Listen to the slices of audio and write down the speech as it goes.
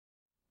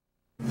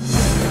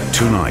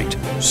Tonight,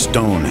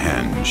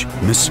 Stonehenge,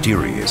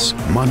 mysterious,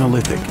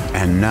 monolithic,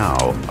 and now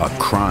a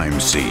crime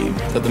scene.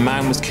 That the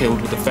man was killed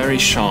with a very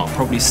sharp,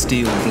 probably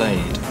steel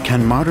blade.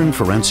 Can modern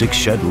forensics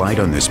shed light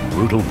on this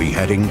brutal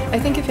beheading? I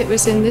think if it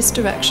was in this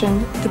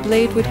direction, the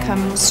blade would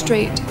come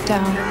straight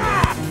down.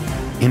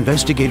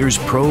 Investigators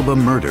probe a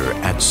murder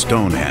at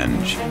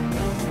Stonehenge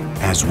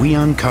as we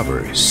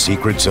uncover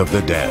secrets of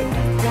the dead.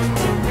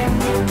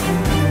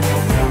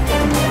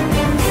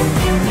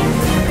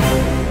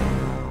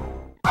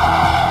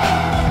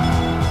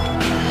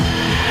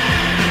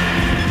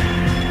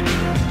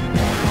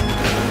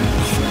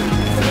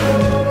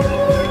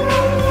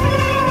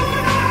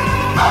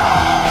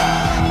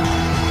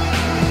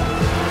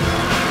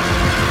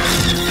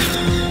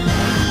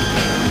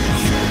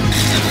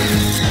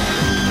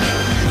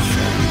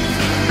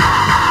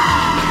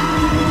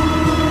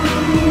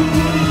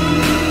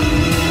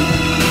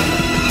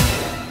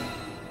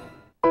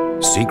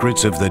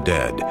 Secrets of the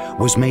Dead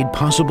was made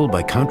possible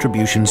by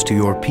contributions to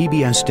your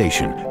PBS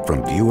station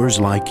from viewers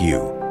like you.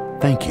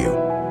 Thank you.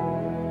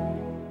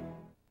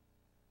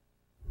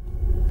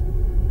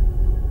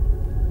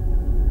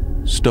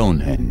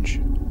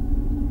 Stonehenge.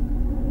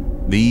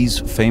 These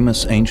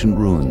famous ancient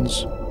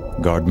ruins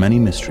guard many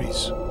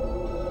mysteries.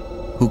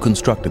 Who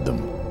constructed them?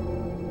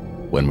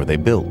 When were they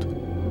built?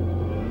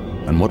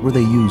 And what were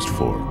they used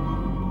for?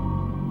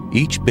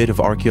 Each bit of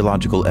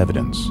archaeological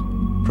evidence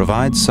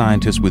provides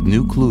scientists with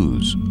new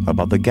clues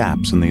about the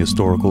gaps in the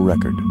historical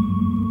record.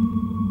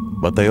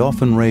 But they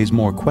often raise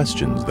more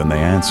questions than they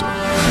answer.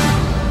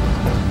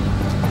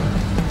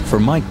 For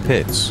Mike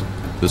Pitts,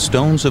 the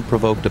stones have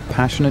provoked a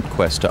passionate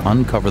quest to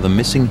uncover the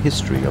missing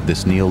history of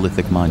this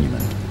Neolithic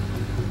monument.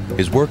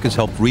 His work has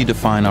helped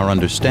redefine our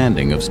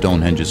understanding of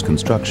Stonehenge's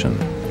construction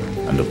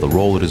and of the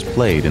role it has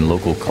played in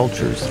local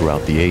cultures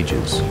throughout the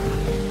ages.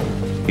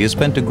 He has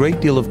spent a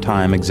great deal of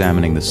time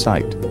examining the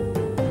site,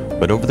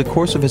 but over the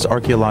course of his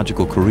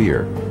archaeological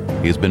career,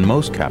 he has been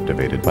most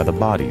captivated by the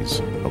bodies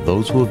of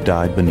those who have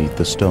died beneath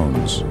the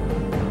stones.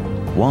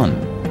 One,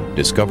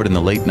 discovered in the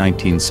late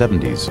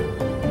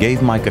 1970s,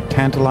 gave Mike a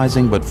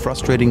tantalizing but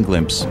frustrating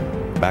glimpse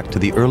back to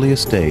the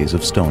earliest days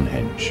of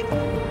Stonehenge.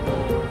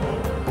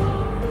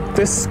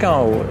 This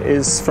skull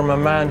is from a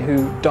man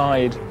who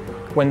died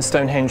when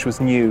Stonehenge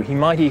was new. He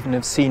might even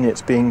have seen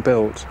it being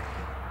built.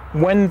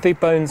 When the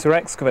bones were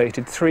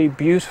excavated, 3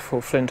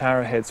 beautiful flint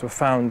arrowheads were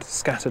found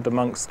scattered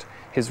amongst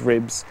his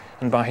ribs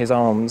and by his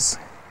arms.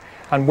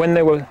 And when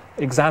they were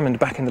examined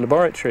back in the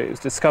laboratory, it was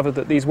discovered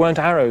that these weren't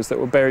arrows that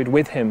were buried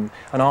with him,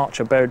 an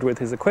archer buried with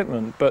his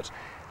equipment, but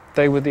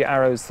they were the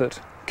arrows that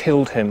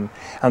killed him.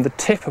 And the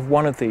tip of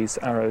one of these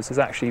arrows is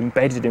actually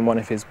embedded in one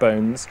of his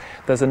bones.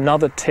 There's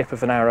another tip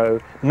of an arrow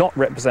not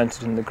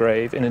represented in the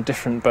grave in a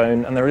different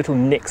bone, and there are little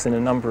nicks in a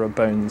number of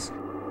bones.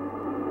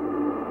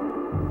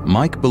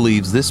 Mike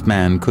believes this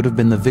man could have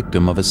been the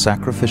victim of a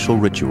sacrificial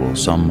ritual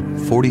some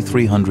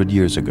 4,300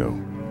 years ago.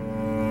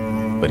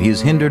 But he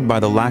is hindered by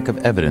the lack of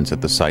evidence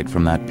at the site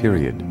from that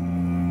period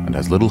and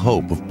has little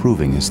hope of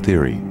proving his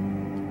theory.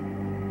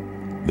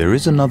 There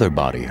is another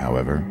body,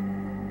 however,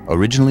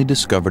 originally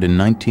discovered in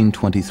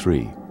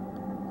 1923,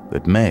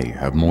 that may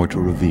have more to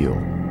reveal.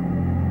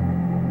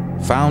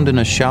 Found in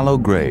a shallow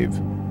grave,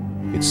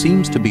 it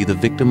seems to be the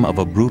victim of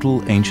a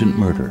brutal ancient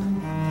murder.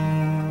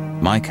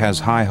 Mike has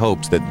high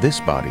hopes that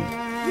this body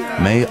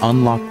may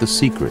unlock the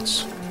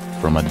secrets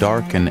from a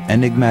dark and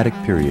enigmatic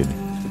period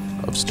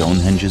of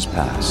Stonehenge's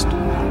past.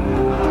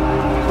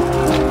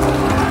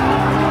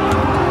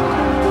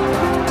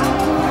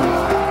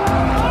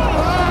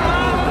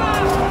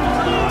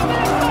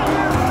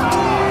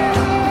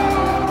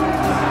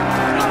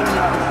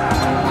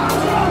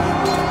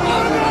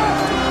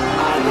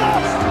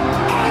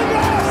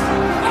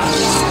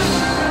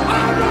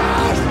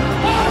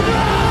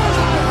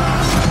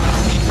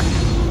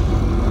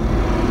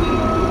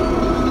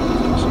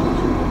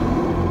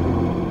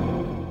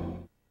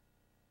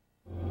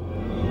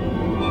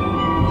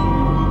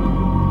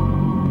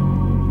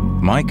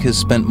 Mike has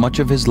spent much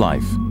of his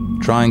life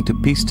trying to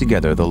piece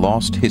together the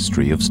lost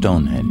history of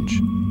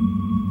Stonehenge.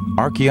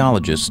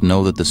 Archaeologists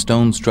know that the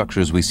stone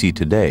structures we see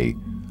today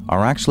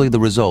are actually the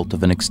result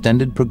of an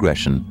extended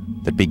progression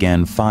that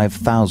began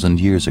 5,000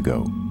 years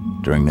ago,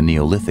 during the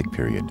Neolithic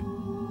period.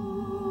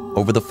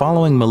 Over the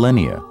following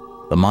millennia,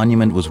 the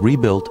monument was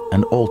rebuilt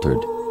and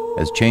altered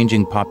as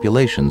changing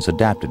populations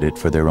adapted it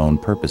for their own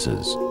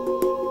purposes.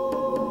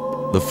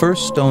 The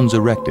first stones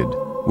erected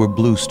were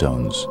blue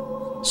stones,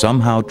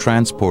 somehow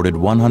transported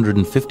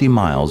 150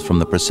 miles from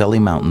the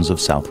Preseli Mountains of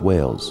South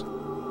Wales.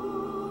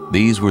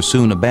 These were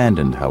soon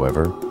abandoned,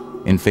 however,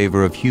 in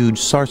favor of huge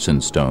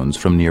sarsen stones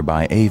from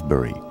nearby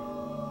Avebury,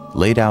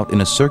 laid out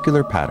in a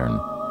circular pattern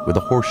with a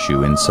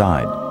horseshoe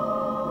inside.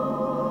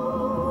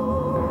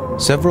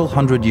 Several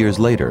hundred years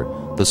later,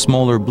 the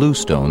smaller blue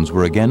stones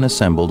were again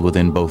assembled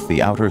within both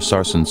the outer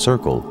sarsen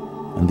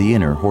circle and the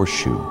inner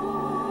horseshoe.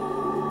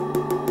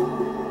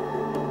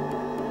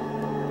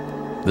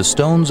 The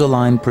stones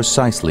align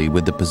precisely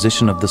with the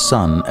position of the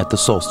sun at the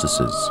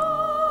solstices.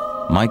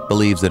 Mike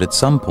believes that at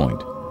some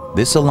point,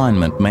 This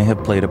alignment may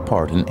have played a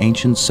part in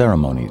ancient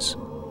ceremonies,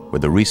 where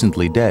the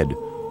recently dead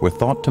were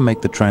thought to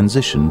make the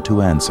transition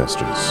to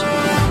ancestors.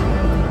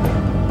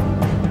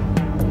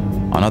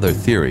 Another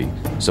theory,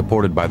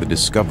 supported by the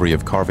discovery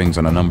of carvings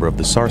on a number of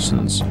the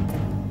Sarsens,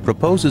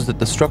 proposes that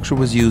the structure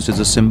was used as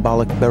a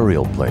symbolic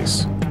burial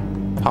place,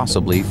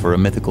 possibly for a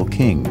mythical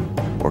king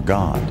or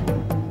god.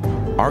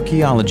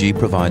 Archaeology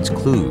provides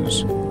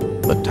clues,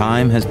 but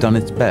time has done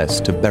its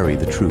best to bury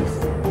the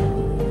truth.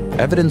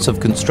 Evidence of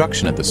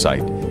construction at the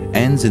site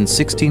ends in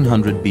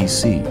 1600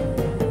 BC,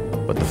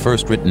 but the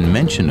first written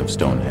mention of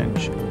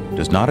Stonehenge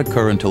does not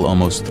occur until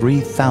almost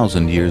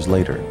 3,000 years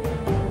later.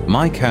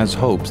 Mike has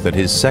hopes that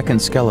his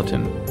second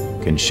skeleton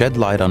can shed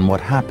light on what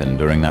happened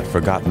during that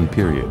forgotten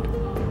period,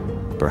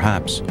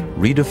 perhaps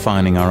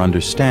redefining our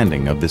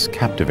understanding of this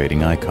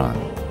captivating icon.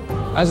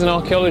 As an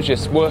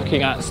archaeologist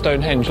working at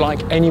Stonehenge,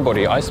 like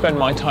anybody, I spend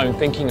my time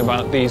thinking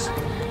about these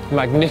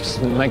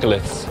magnificent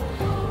megaliths.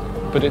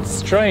 But it's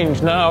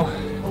strange now,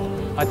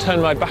 I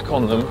turn my back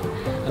on them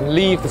and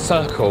leave the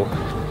circle.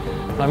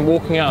 I'm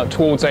walking out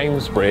towards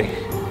Amesbury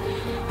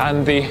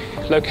and the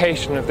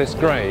location of this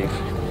grave,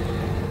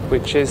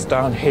 which is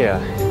down here.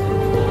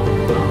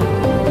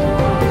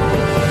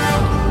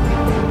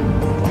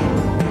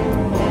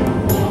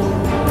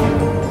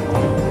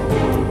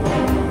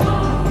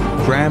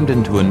 Crammed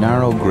into a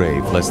narrow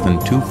grave less than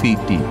 2 feet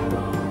deep,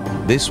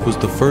 this was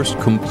the first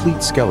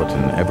complete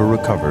skeleton ever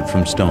recovered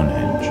from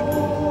Stonehenge.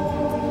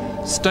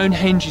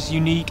 Stonehenge is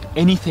unique.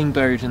 Anything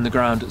buried in the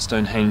ground at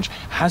Stonehenge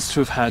has to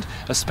have had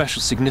a special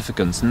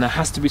significance, and there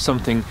has to be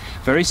something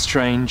very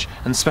strange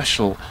and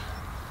special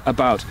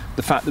about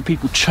the fact that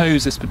people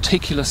chose this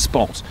particular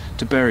spot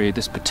to bury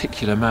this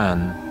particular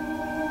man.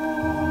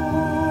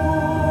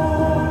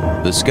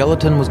 The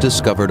skeleton was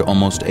discovered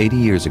almost 80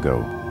 years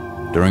ago,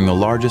 during the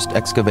largest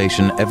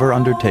excavation ever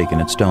undertaken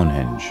at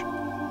Stonehenge.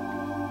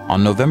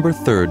 On November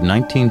 3,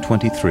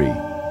 1923,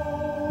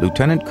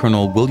 Lieutenant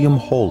Colonel William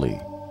Hawley,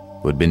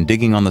 who had been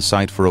digging on the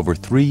site for over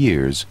 3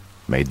 years,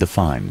 made the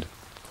find.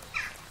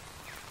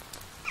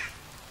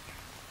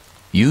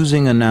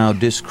 Using a now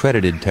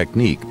discredited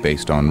technique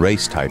based on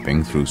race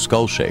typing through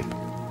skull shape,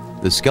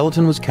 the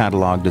skeleton was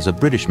catalogued as a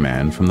British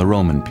man from the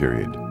Roman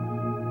period.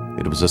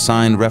 It was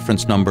assigned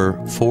reference number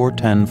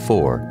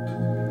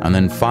 4104 and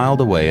then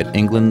filed away at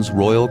England's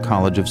Royal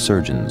College of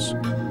Surgeons.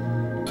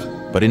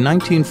 But in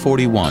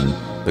 1941,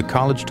 the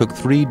college took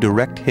 3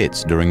 direct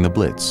hits during the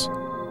Blitz,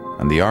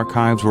 and the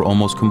archives were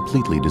almost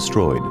completely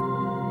destroyed.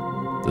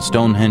 The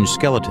Stonehenge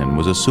skeleton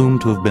was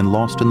assumed to have been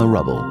lost in the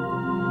rubble,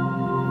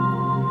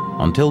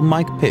 until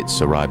Mike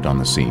Pitts arrived on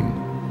the scene.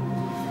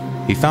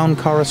 He found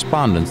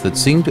correspondence that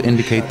seemed to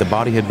indicate the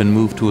body had been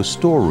moved to a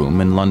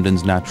storeroom in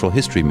London's Natural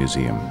History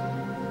Museum.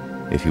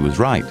 If he was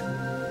right,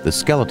 the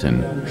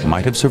skeleton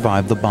might have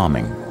survived the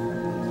bombing.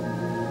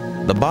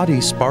 The body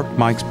sparked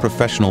Mike's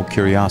professional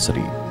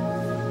curiosity.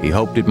 He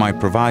hoped it might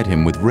provide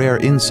him with rare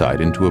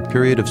insight into a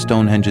period of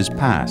Stonehenge's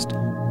past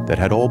that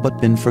had all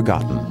but been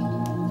forgotten.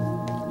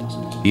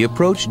 He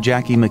approached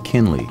Jackie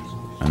McKinley,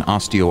 an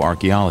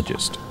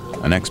osteoarchaeologist,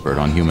 an expert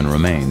on human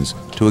remains,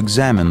 to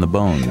examine the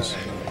bones.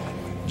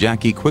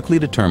 Jackie quickly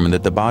determined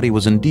that the body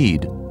was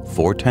indeed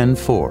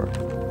 4104,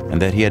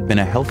 and that he had been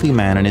a healthy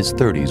man in his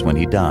 30s when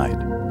he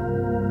died.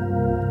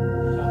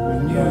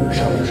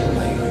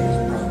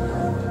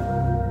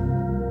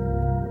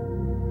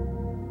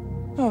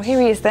 Oh,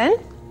 here he is then.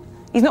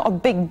 He's not a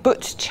big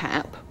butch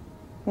chap.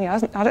 You know,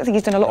 I don't think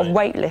he's done a lot of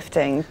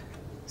weightlifting.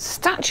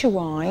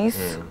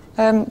 Stature-wise,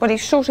 well,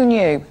 he's shorter than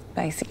you,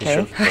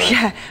 basically.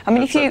 Yeah, I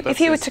mean, if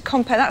you were to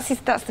compare, that's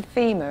the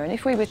femur, and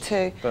if we were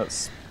to,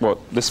 That's what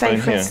this say,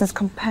 bone for here. instance,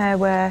 compare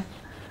where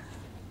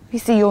you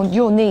see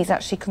your knee's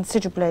actually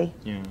considerably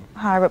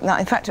higher up than that.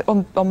 In fact,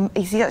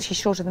 he's actually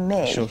shorter than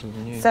me. Shorter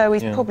than you. So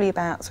he's probably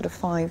about sort of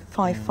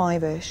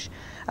 5'5"-ish.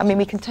 I mean,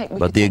 we can take.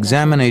 But the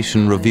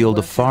examination revealed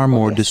a far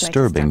more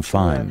disturbing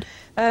find.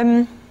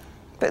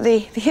 But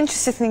the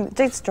interesting thing that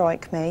did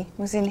strike me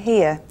was in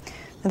here.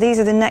 Now, these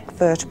are the neck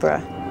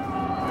vertebrae.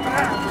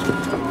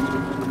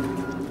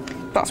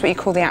 That's what you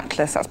call the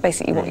atlas. That's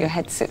basically what your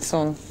head sits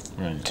on,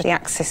 to the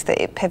axis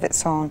that it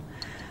pivots on.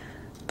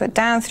 But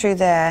down through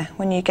there,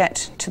 when you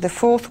get to the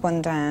 4th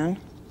one down,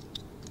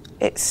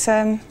 it's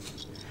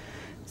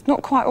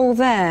not quite all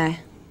there.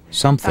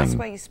 Something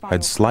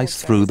had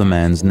sliced through the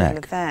man's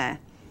neck. There.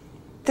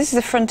 This is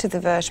the front of the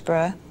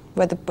vertebra,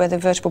 where the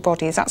vertebral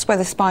body is. That's where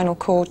the spinal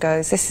cord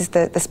goes. This is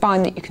the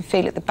spine that you can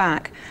feel at the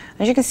back.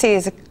 As you can see,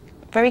 there's a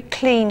very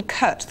clean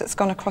cut that's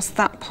gone across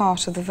that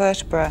part of the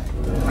vertebra.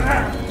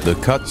 The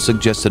cut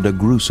suggested a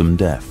gruesome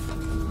death.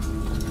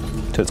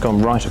 So it's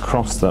gone right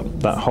across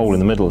that hole in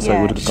the middle, so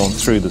it would have gone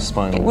through the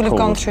spinal cord. It would have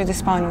gone through the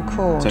spinal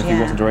cord, So if he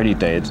wasn't already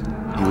dead,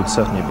 he would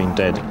certainly have been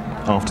dead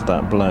after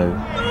that blow.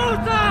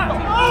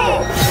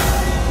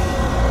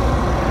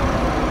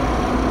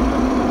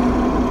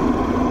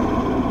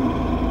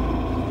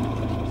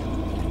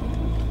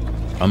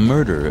 A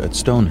murder at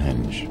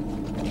Stonehenge.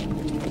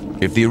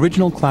 If the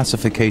original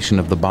classification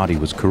of the body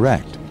was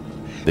correct,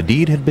 the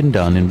deed had been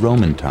done in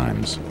Roman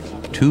times,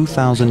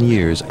 2,000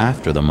 years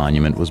after the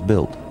monument was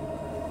built.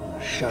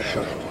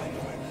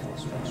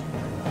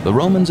 The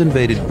Romans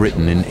invaded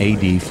Britain in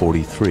AD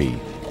 43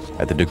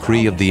 at the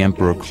decree of the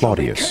Emperor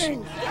Claudius.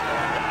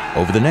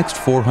 Over the next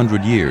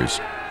 400 years,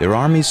 their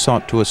armies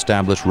sought to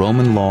establish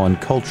Roman law and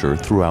culture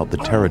throughout the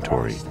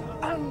territory.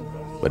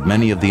 But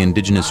many of the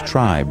indigenous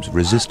tribes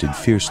resisted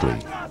fiercely.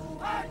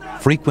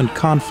 Frequent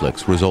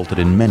conflicts resulted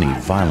in many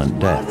violent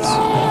deaths.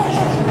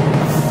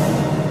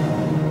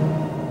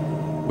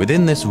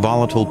 Within this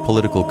volatile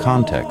political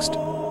context,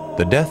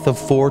 the death of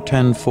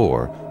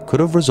 410-4 could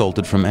have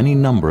resulted from any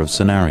number of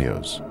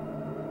scenarios.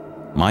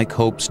 Mike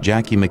hopes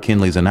Jackie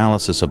McKinley's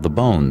analysis of the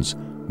bones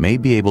may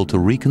be able to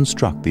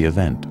reconstruct the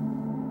event.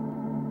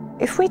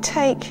 If we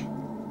take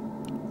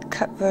the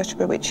cut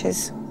vertebra, which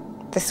is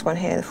this one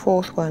here, the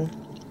fourth one,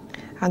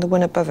 and the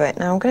one above it,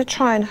 now I'm going to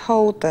try and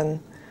hold them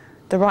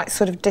the right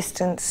sort of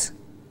distance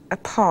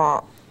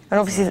apart. And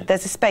obviously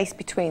there's a space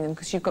between them,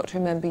 because you've got to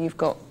remember you've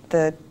got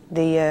the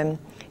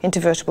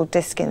intervertebral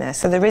disc in there,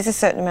 so there is a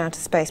certain amount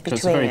of space between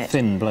it. So it's a very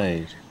thin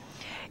blade.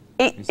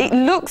 It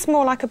looks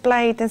more like a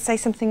blade than, say,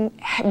 something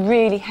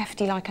really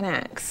hefty like an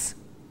axe,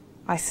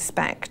 I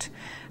suspect.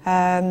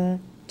 So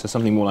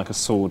something more like a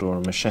sword or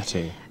a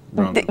machete?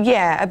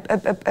 Yeah,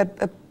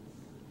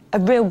 a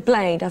real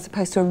blade as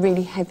opposed to a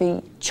really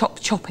heavy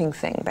chopping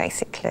thing,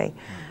 basically.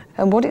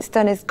 And what it's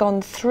done is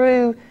gone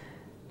through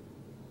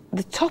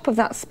the top of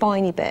that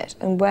spiny bit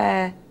and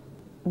where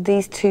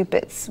these two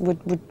bits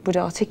would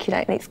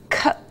articulate, and it's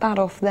cut that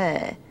off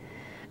there.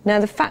 Now,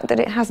 the fact that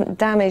it hasn't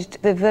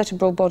damaged the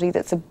vertebral body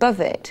that's above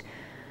it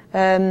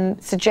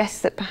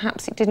suggests that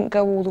perhaps it didn't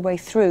go all the way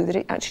through, that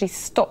it actually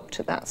stopped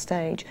at that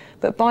stage.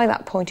 But by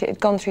that point, it had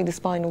gone through the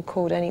spinal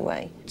cord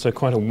anyway. So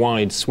quite a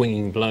wide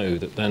swinging blow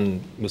that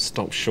then was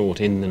stopped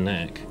short in the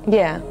neck.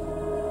 Yeah.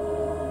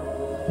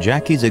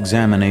 Jackie's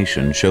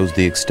examination shows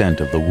the extent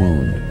of the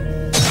wound.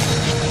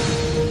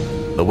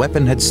 The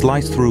weapon had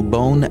sliced through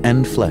bone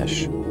and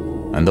flesh,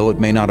 and though it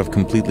may not have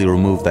completely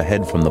removed the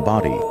head from the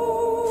body,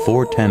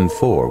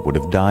 410-4 would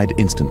have died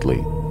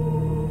instantly.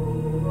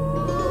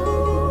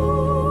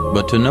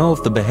 But to know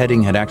if the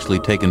beheading had actually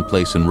taken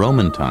place in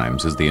Roman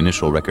times, as the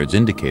initial records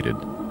indicated,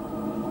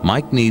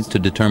 Mike needs to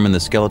determine the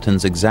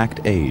skeleton's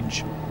exact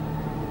age.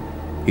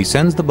 He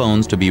sends the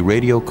bones to be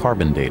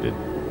radiocarbon dated,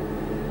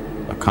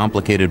 a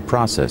complicated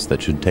process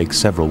that should take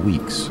several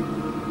weeks.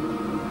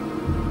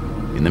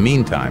 In the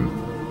meantime,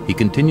 he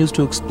continues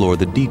to explore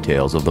the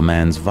details of the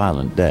man's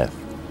violent death.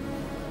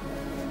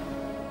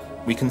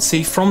 We can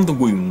see from the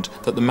wound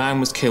that the man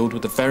was killed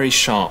with a very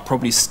sharp,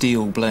 probably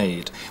steel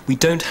blade. We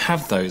don't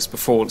have those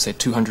before, let's say,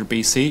 200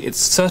 BC. It's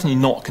certainly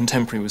not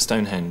contemporary with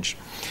Stonehenge,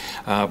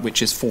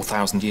 which is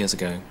 4,000 years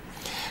ago.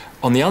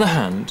 On the other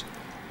hand,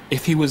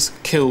 if he was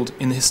killed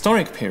in the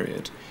historic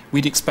period,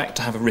 we'd expect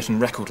to have a written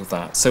record of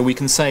that. So we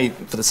can say,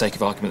 for the sake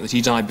of argument, that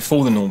he died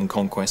before the Norman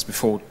conquest,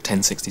 before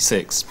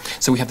 1066.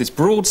 So we have this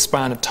broad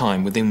span of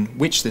time within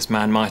which this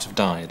man might have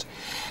died.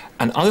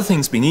 And other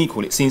things being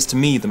equal, it seems to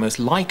me the most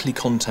likely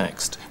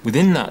context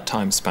within that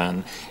time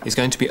span is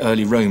going to be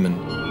early Roman.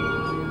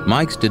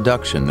 Mike's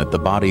deduction that the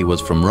body was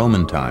from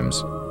Roman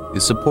times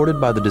is supported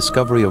by the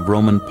discovery of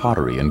Roman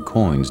pottery and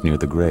coins near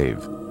the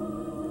grave.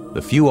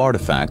 The few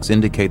artifacts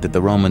indicate that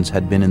the Romans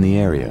had been in the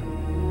area,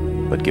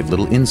 but give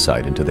little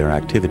insight into their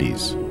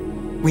activities.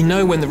 We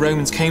know when the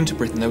Romans came to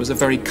Britain there was a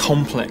very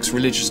complex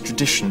religious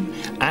tradition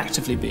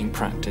actively being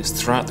practiced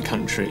throughout the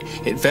country.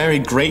 It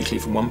varied greatly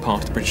from one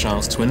part of the British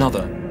Isles to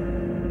another.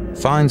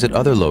 Finds at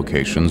other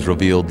locations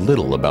revealed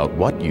little about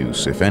what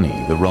use, if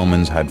any, the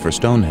Romans had for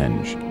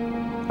Stonehenge.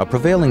 A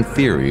prevailing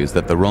theory is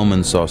that the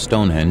Romans saw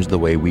Stonehenge the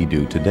way we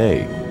do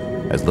today,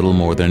 as little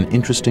more than an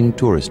interesting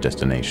tourist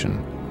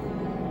destination.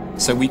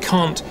 So we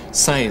can't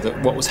say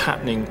that what was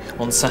happening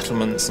on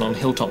settlements and on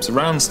hilltops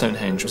around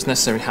Stonehenge was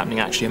necessarily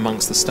happening actually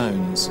amongst the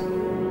stones.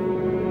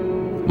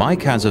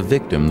 Mike has a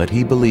victim that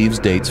he believes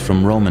dates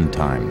from Roman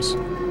times,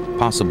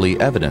 possibly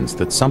evidence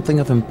that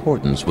something of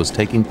importance was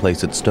taking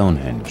place at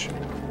Stonehenge.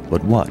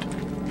 But what?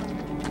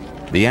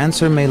 The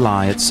answer may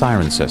lie at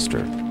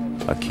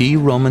Cirencester, a key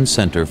Roman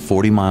center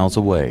 40 miles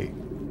away.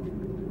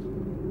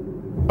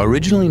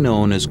 Originally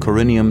known as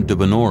Corinium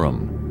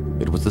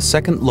Dubinorum, it was the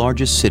second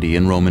largest city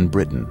in Roman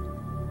Britain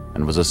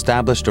and was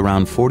established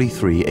around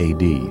 43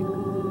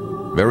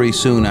 AD, very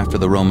soon after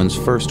the Romans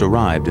first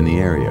arrived in the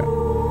area.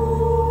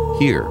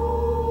 Here,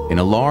 in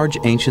a large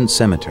ancient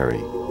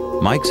cemetery,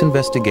 Mike's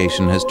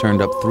investigation has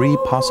turned up 3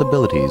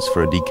 possibilities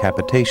for a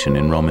decapitation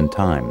in Roman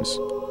times: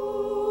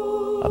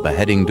 a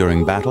beheading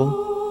during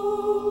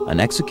battle, an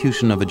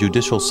execution of a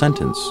judicial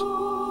sentence,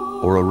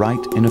 or a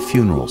rite in a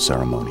funeral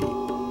ceremony.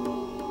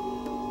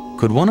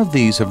 Could one of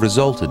these have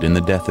resulted in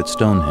the death at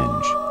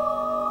Stonehenge?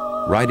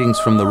 Writings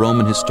from the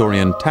Roman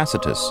historian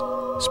Tacitus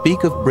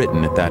speak of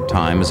Britain at that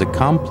time as a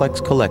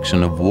complex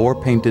collection of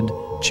war-painted,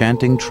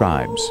 chanting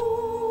tribes.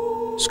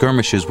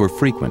 Skirmishes were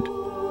frequent,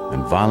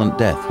 and violent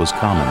death was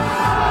common.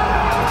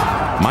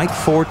 Might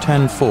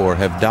 410-4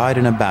 have died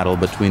in a battle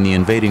between the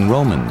invading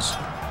Romans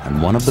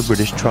and one of the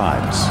British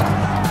tribes?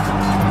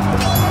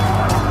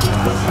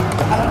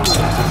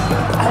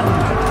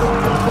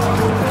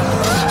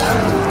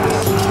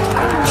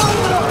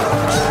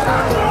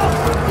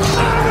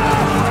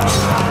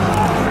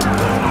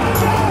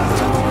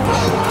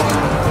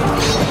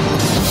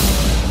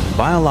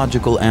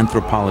 Biological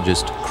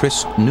anthropologist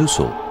Chris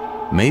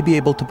Nussel may be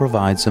able to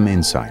provide some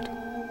insight.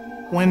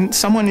 When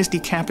someone is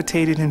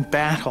decapitated in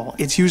battle,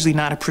 it's usually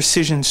not a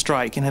precision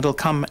strike, and it'll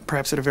come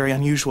perhaps at a very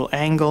unusual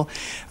angle.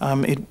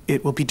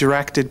 It will be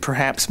directed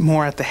perhaps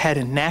more at the head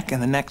and neck,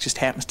 and the neck just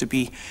happens to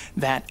be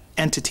that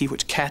entity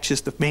which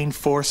catches the main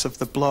force of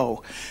the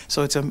blow.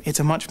 So it's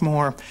a much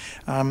more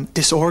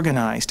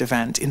disorganized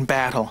event in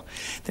battle.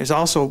 There's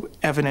also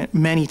evident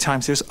many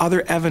times, there's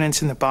other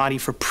evidence in the body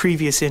for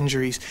previous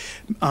injuries,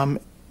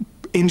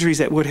 injuries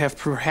that would have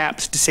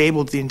perhaps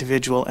disabled the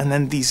individual, and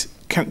then these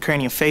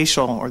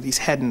craniofacial or these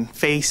head and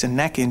face and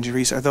neck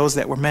injuries are those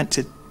that were meant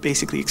to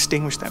basically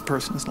extinguish that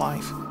person's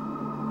life.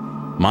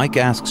 Mike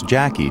asks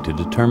Jackie to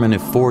determine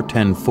if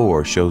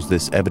 4104 shows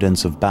this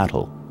evidence of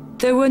battle.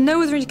 There were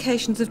no other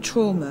indications of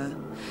trauma.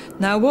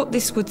 Now, what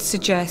this would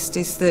suggest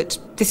is that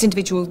this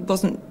individual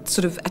wasn't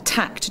sort of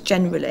attacked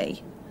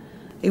generally.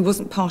 It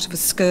wasn't part of a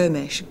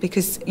skirmish,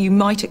 because you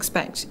might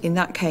expect in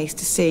that case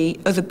to see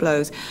other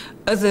blows,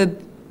 other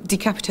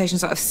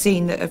decapitations that I've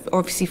seen that are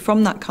obviously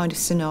from that kind of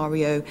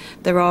scenario.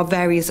 There are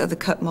various other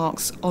cut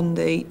marks on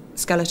the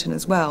skeleton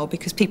as well,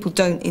 because people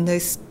don't, in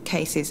those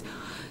cases,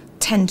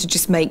 tend to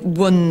just make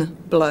one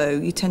blow.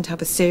 You tend to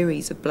have a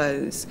series of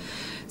blows.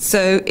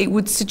 So it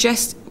would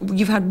suggest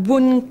you've had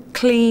one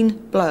clean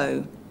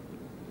blow,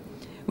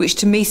 which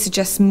to me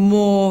suggests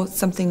more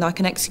something like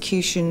an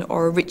execution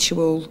or a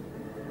ritual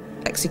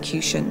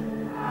execution.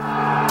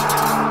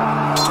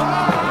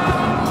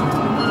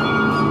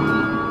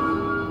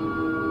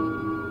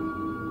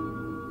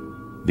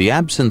 The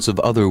absence of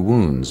other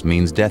wounds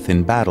means death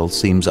in battle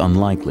seems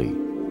unlikely.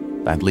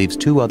 That leaves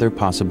two other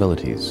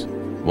possibilities.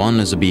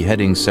 One is a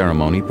beheading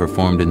ceremony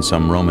performed in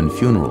some Roman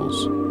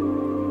funerals.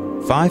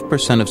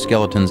 5% of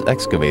skeletons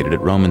excavated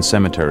at Roman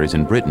cemeteries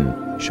in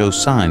Britain show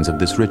signs of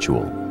this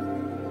ritual.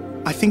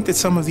 I think that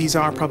some of these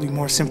are probably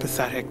more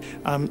sympathetic.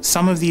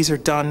 Some of these are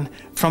done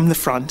from the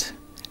front.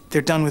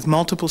 They're done with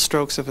multiple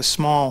strokes of a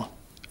small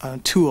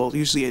tool.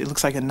 Usually it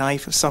looks like a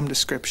knife of some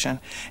description,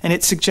 and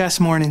it suggests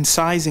more an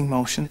incising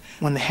motion.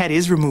 When the head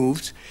is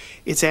removed,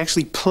 it's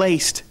actually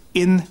placed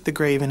in the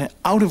grave and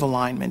out of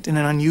alignment in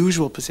an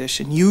unusual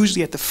position,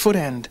 usually at the foot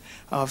end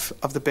of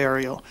the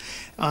burial,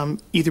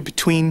 either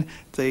between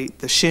the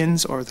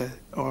shins or the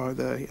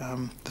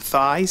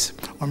thighs,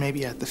 or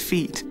maybe at the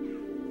feet.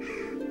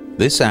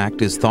 This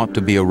act is thought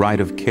to be a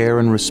rite of care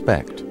and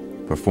respect,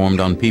 performed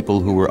on people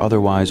who were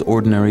otherwise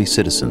ordinary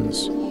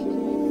citizens.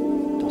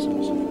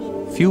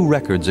 Few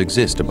records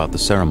exist about the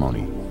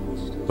ceremony,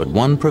 but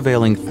one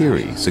prevailing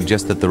theory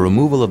suggests that the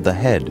removal of the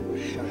head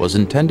was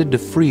intended to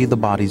free the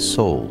body's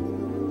soul.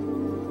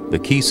 The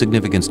key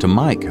significance to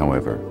Mike,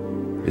 however,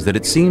 is that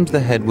it seems the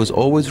head was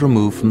always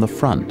removed from the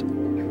front,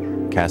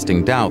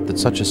 casting doubt that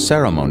such a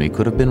ceremony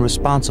could have been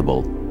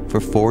responsible for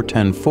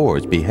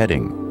 4104's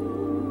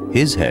beheading.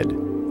 His head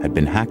had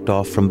been hacked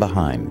off from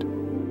behind.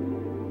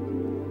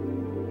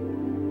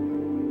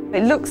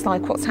 It looks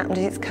like what's happened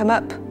is it's come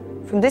up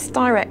from this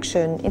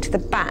direction into the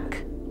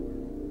back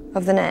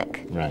of the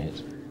neck. Right.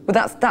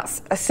 Well,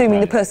 that's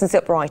assuming the person's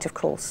upright, of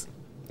course.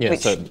 Yeah,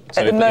 which so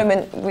at the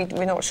moment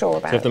we're not sure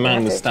about. So if the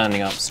man was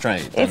standing up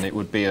straight, then it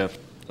would be a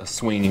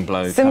swinging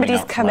blow.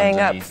 Somebody's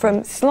coming up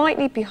from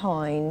slightly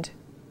behind,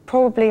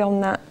 probably on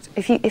that,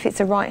 if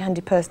it's a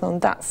right-handed person, on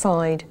that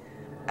side,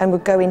 and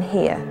would go in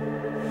here.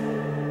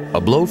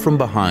 A blow from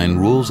behind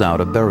rules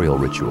out a burial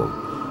ritual.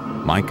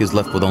 Mike is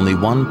left with only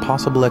one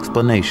possible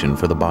explanation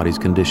for the body's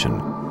condition: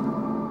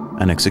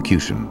 an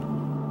execution.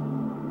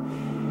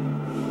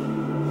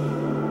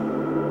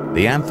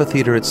 The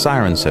amphitheater at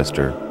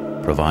Cirencester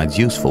provides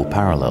useful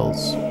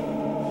parallels.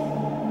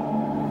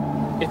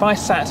 If I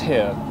sat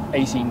here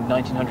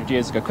 1900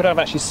 years ago, could I have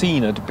actually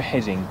seen a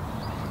beheading?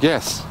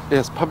 Yes,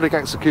 public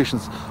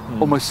executions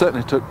almost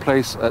certainly took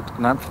place at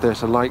an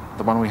amphitheatre like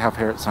the one we have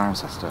here at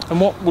Cirencester. And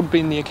what would have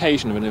been the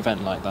occasion of an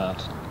event like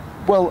that?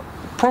 Well,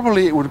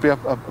 probably it would be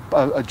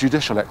a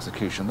judicial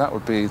execution. That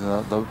would be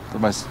the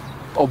most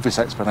obvious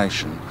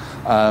explanation.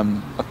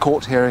 A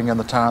court hearing in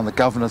the town, the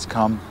governors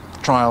come,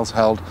 trials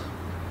held,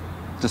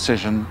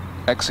 decision,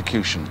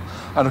 execution.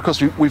 And of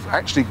course we've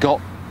actually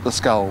got the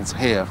skulls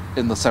here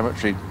in the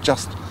cemetery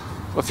just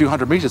a few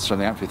hundred metres from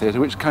the amphitheatre,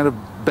 which kind of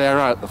bear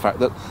out the fact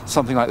that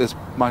something like this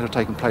might have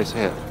taken place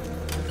here.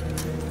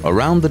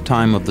 Around the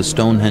time of the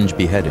Stonehenge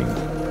beheading,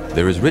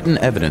 there is written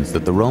evidence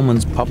that the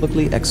Romans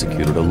publicly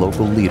executed a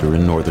local leader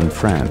in northern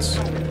France.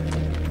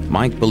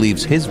 Mike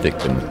believes his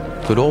victim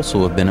could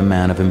also have been a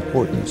man of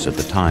importance at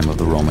the time of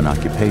the Roman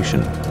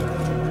occupation.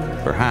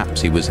 Perhaps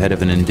he was head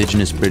of an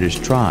indigenous British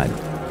tribe,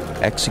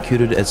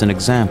 executed as an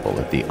example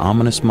at the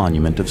ominous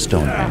monument of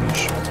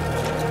Stonehenge.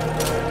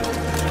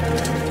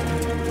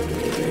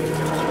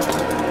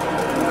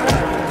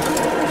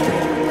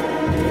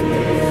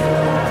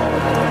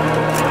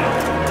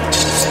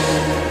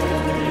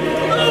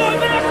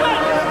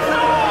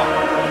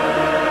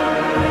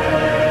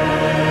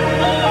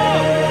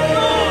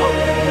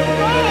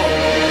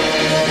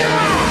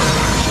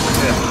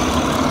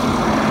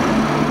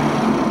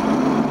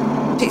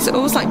 It's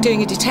almost like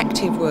doing a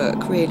detective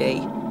work,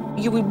 really.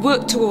 You would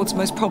work towards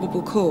most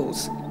probable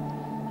cause,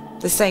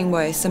 the same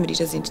way as somebody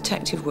does in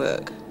detective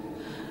work,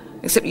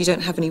 except you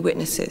don't have any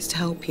witnesses to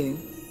help you.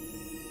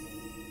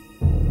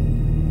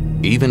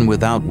 Even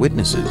without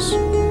witnesses,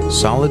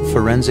 solid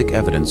forensic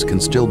evidence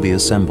can still be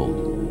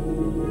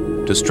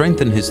assembled. To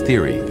strengthen his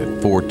theory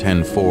that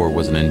 4104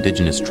 was an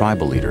indigenous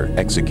tribal leader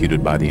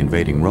executed by the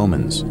invading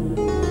Romans,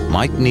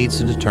 Mike needs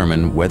to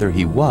determine whether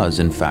he was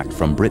in fact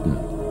from Britain.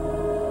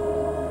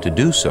 To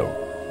do so,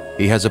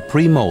 he has a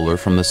premolar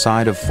from the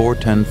side of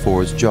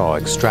 4104's jaw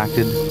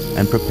extracted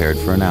and prepared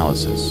for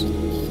analysis.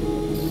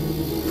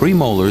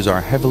 Premolars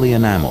are heavily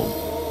enameled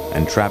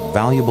and trap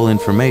valuable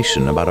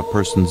information about a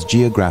person's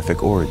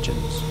geographic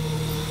origins.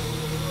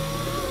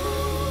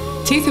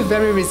 Teeth are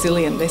very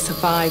resilient. They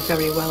survive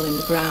very well in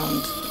the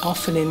ground.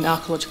 Often in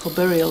archaeological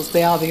burials,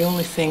 they are the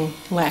only thing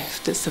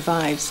left that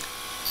survives.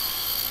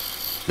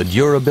 The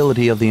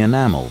durability of the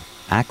enamel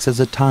acts as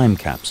a time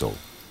capsule,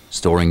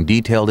 storing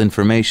detailed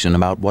information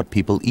about what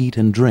people eat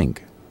and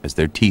drink as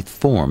their teeth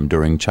form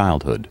during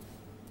childhood.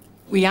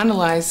 We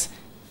analyse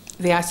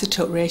the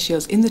isotope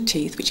ratios in the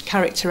teeth which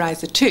characterise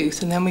the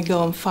tooth, and then we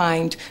go and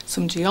find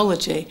some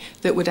geology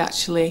that would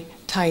actually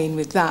tie in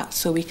with that,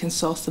 so we can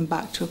source them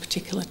back to a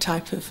particular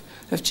type of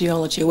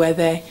geology where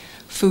their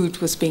food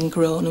was being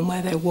grown and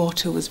where their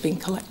water was being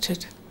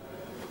collected.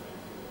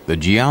 The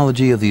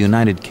geology of the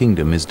United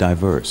Kingdom is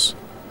diverse.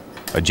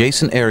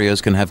 Adjacent areas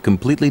can have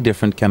completely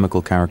different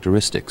chemical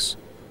characteristics,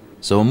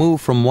 so a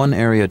move from one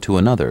area to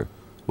another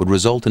would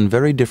result in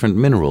very different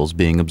minerals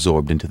being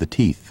absorbed into the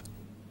teeth.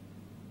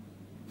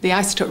 The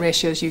isotope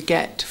ratios you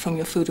get from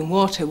your food and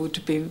water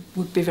would be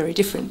very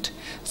different,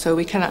 so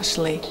we can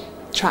actually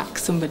track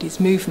somebody's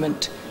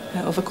movement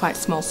over quite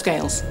small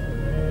scales.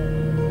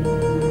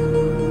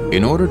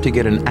 In order to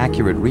get an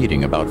accurate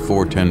reading about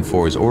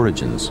 4104's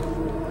origins,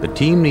 the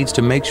team needs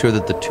to make sure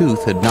that the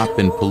tooth had not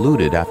been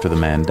polluted after the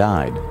man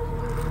died.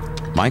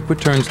 Mike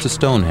returns to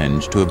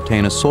Stonehenge to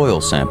obtain a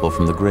soil sample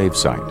from the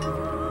gravesite.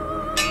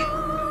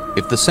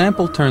 If the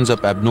sample turns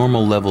up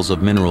abnormal levels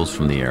of minerals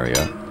from the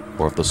area,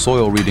 or if the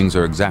soil readings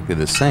are exactly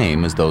the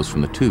same as those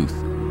from the tooth,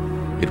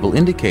 it will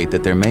indicate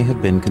that there may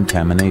have been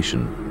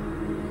contamination,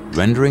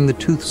 rendering the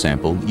tooth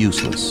sample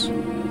useless.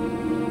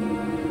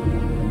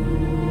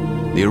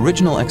 The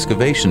original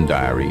excavation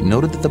diary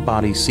noted that the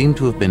body seemed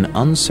to have been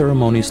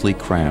unceremoniously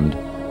crammed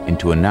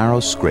into a narrow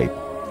scrape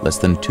less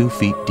than 2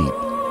 feet deep.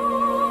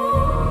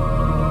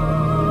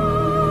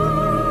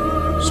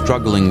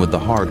 Struggling with the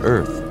hard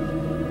earth,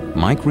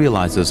 Mike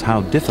realizes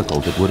how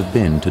difficult it would have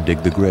been to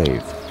dig the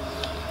grave.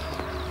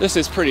 This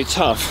is pretty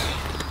tough.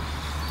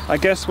 I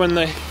guess when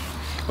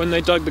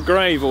they dug the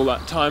grave all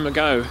that time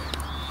ago,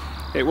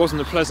 it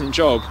wasn't a pleasant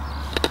job.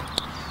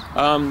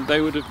 They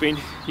would have been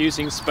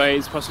using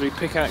spades, possibly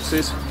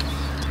pickaxes,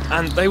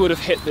 and they would have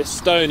hit this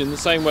stone in the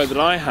same way that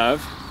I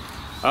have.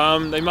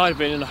 They might have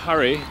been in a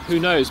hurry, who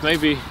knows,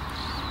 maybe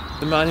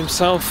the man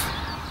himself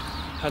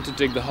had to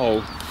dig the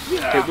hole.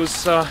 Yeah. It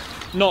was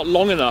not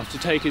long enough to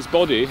take his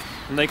body,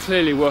 and they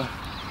clearly were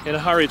in a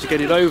hurry to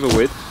get it over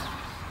with.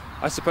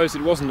 I suppose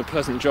it wasn't a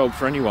pleasant job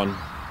for anyone.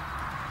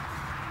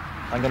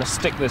 I'm going to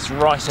stick this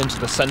right into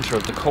the centre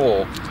of the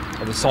core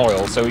of the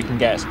soil so we can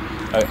get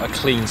a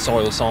clean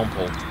soil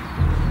sample.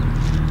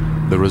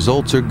 The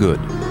results are good.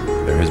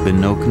 There has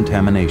been no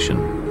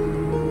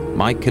contamination.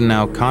 Mike can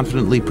now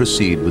confidently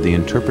proceed with the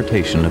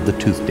interpretation of the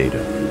tooth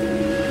data.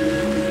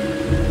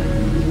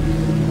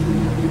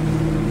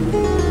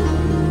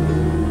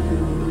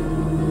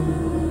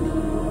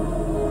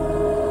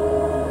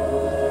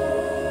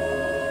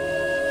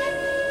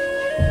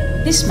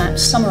 This map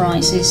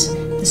summarises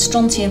the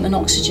strontium and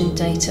oxygen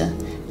data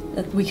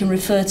that we can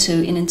refer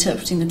to in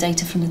interpreting the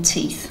data from the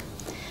teeth.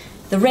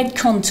 The red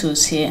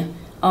contours here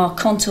are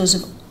contours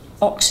of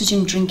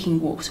oxygen drinking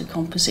water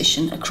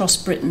composition across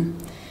Britain.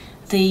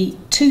 The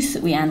tooth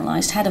that we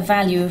analysed had a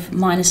value of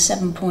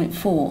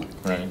 -7.4,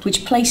 right,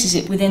 which places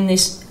it within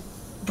this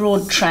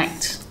broad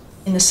tract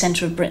in the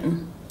centre of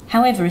Britain.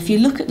 However, if you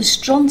look at the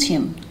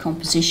strontium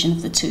composition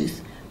of the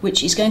tooth,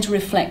 which is going to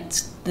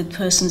reflect the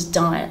person's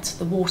diet,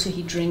 the water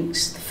he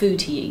drinks, the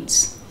food he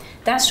eats,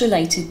 that's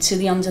related to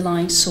the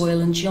underlying soil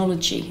and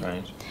geology.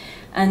 Right.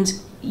 And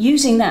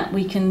using that,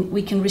 we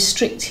can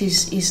restrict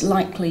his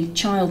likely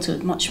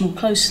childhood much more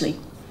closely.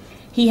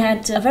 He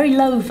had a very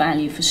low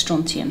value for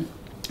strontium.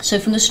 So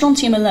from the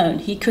strontium alone,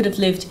 he could have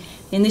lived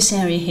in this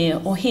area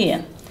here or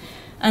here.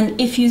 And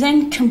if you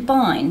then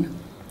combine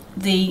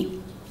the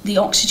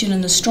oxygen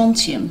and the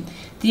strontium,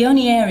 the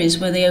only areas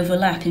where they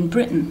overlap in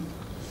Britain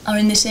are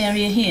in this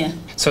area here.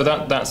 So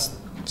that's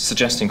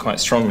suggesting quite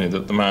strongly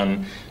that the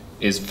man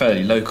is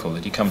fairly local,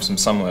 that he comes from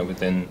somewhere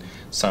within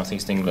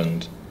southeast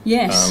England.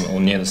 Yes. Or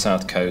near the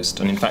south coast.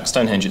 And in fact,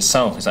 Stonehenge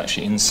itself is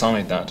actually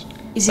inside that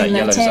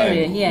yellow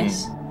area, zone.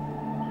 Yes.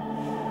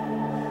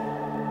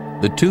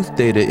 The tooth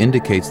data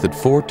indicates that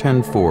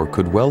 4104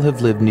 could well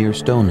have lived near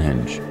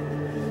Stonehenge,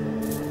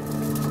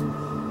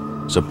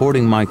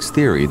 supporting Mike's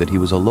theory that he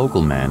was a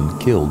local man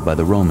killed by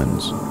the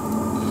Romans.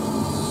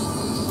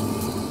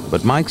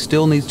 But Mike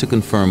still needs to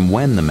confirm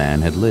when the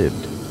man had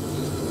lived.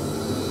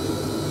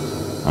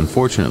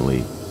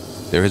 Unfortunately,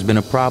 there has been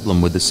a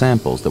problem with the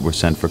samples that were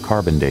sent for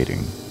carbon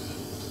dating.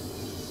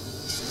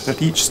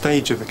 At each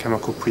stage of the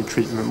chemical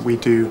pretreatment, we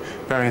do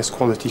various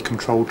quality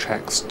control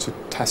checks to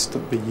test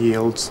that the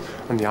yields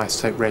and the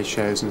isotope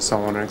ratios and so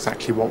on are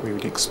exactly what we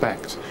would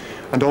expect.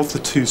 And of the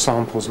two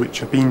samples which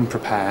have been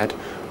prepared,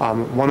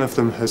 one of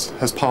them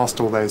has passed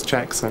all those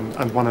checks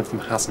and one of them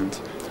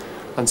hasn't.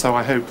 And so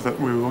I hope that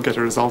we will get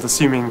a result,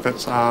 assuming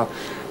that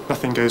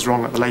nothing goes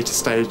wrong at the later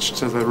stage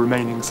to the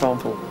remaining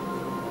sample.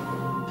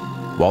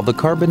 While the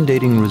carbon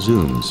dating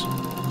resumes,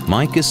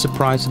 Mike is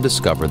surprised to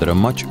discover that a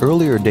much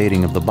earlier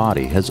dating of the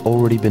body has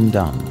already been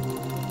done.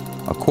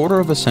 A quarter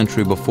of a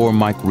century before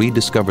Mike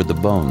rediscovered the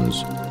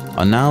bones,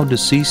 a now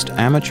deceased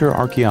amateur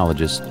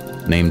archaeologist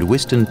named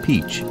Wystan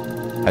Peach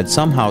had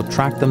somehow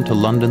tracked them to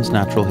London's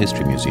Natural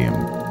History Museum,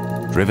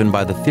 driven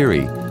by the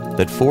theory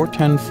that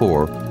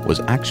 4104 was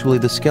actually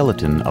the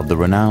skeleton of the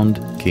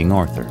renowned King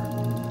Arthur.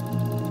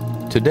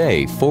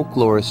 Today,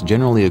 folklorists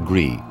generally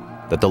agree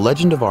that the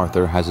legend of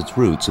Arthur has its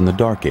roots in the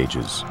Dark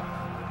Ages,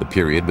 the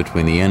period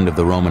between the end of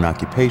the Roman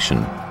occupation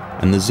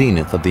and the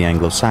zenith of the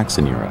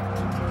Anglo-Saxon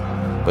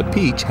era. But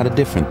Peach had a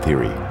different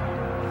theory.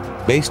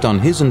 Based on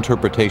his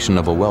interpretation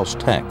of a Welsh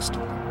text,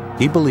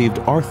 he believed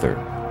Arthur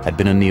had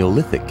been a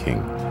Neolithic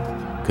king,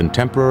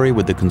 contemporary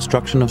with the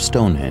construction of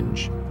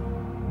Stonehenge.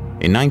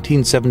 In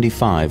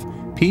 1975,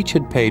 Peach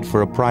had paid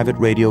for a private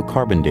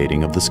radiocarbon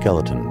dating of the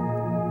skeleton.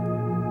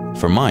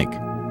 For Mike,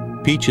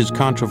 Peach's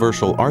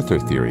controversial Arthur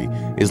theory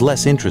is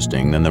less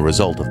interesting than the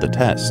result of the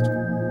test.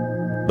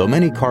 Though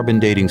many carbon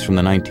datings from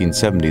the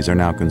 1970s are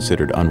now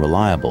considered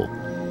unreliable,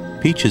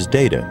 Peach's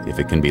data, if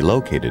it can be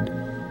located,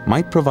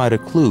 might provide a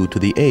clue to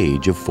the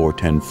age of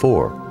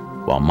 4104,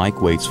 while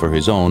Mike waits for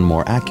his own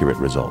more accurate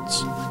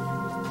results.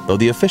 Though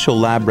the official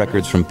lab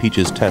records from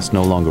Peach's test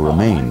no longer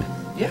remain,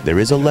 there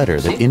is a letter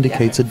that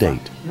indicates a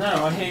date.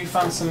 Now, I hear you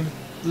found some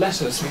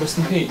letters from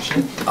Wystan Peach.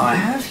 I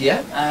have,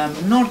 yeah.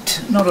 Not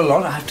a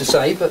lot, I have to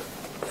say, but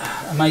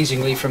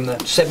amazingly from the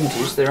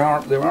 70s there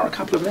are a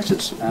couple of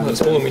letters. Well,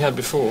 that's more than we had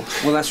before.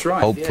 Well, that's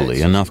right.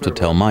 Hopefully enough to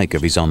tell Mike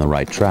if he's on the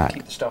right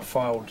track.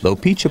 Though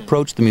Peach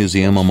approached the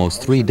museum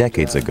almost 3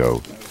 decades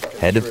ago,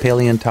 head of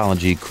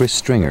paleontology Chris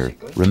Stringer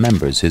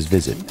remembers his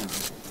visit.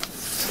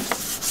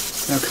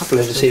 There are a couple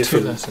of letters here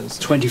from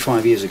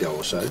 25 years ago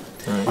or so.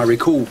 Right. I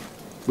recall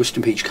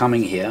Wystan Peach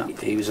coming here.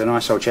 He was a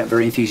nice old chap,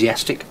 very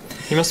enthusiastic.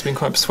 He must have been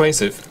quite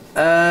persuasive.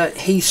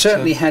 He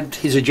certainly had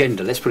his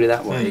agenda, let's put it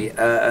that way.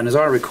 And as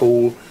I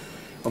recall,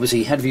 obviously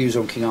he had views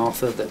on King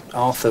Arthur, that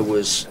Arthur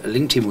was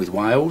linked in with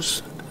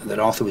Wales, that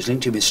Arthur was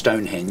linked in with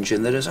Stonehenge,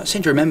 and that, as I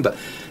seem to remember,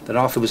 that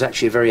Arthur was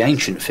actually a very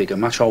ancient figure,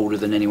 much older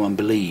than anyone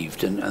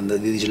believed, and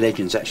that these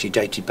legends actually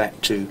dated back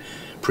to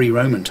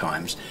pre-Roman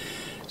times.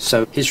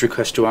 So his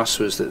request to us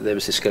was that there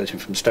was this skeleton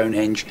from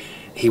Stonehenge.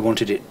 He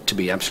wanted it to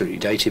be absolutely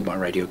dated by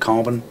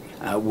radiocarbon.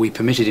 We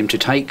permitted him to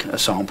take a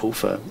sample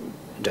for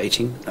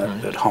dating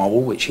at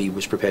Harwell, which he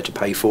was prepared to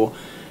pay for,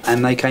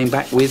 and they came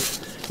back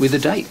with a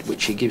date,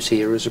 which he gives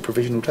here as a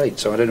provisional date.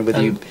 So I don't know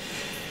whether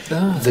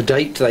the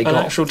date they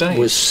got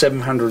was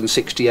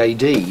 760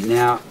 AD.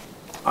 Now,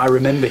 I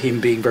remember him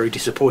being very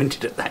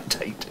disappointed at that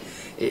date.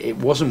 It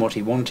wasn't what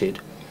he wanted.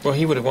 Well,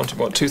 he would have wanted,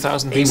 what,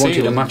 2000 BC? He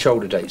wanted a much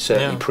older date,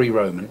 certainly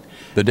pre-Roman.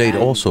 The date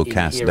also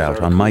casts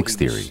doubt on Mike's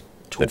theory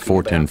that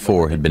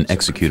 4104 had been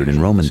executed in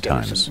Roman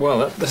times.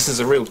 Well, this is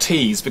a real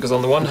tease, because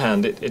on the one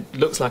hand it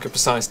looks like a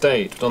precise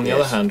date, but on the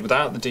other hand,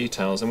 without the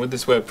details and with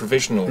this word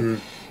provisional,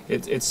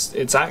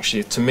 it's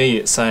actually, to me,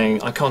 it's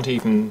saying I can't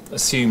even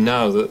assume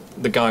now that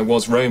the guy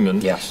was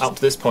Roman. Up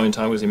to this point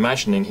I was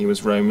imagining he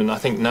was Roman. I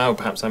think now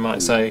perhaps I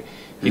might say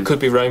he could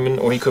be Roman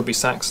or he could be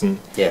Saxon.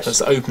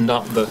 That's opened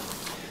up the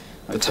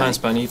time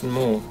span even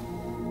more.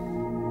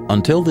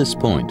 Until this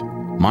point,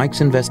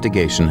 Mike's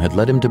investigation had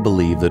led him to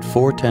believe that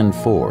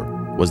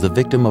 4104 was the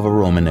victim of a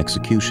Roman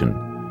execution,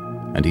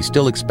 and he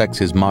still expects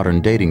his modern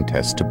dating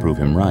tests to prove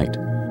him right.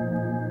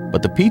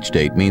 But the Peach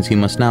date means he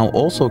must now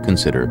also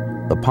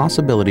consider the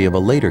possibility of a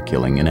later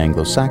killing in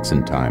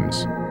Anglo-Saxon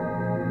times.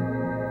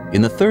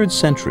 In the 3rd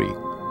century,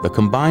 the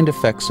combined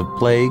effects of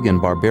plague and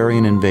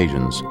barbarian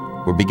invasions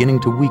were beginning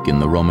to weaken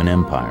the Roman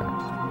Empire.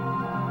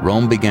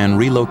 Rome began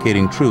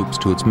relocating troops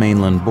to its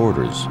mainland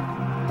borders,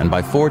 and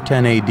by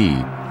 410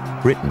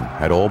 AD, Britain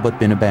had all but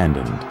been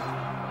abandoned.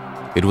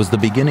 It was the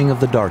beginning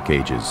of the Dark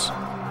Ages,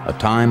 a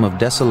time of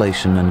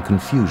desolation and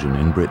confusion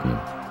in Britain.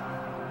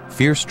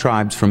 Fierce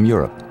tribes from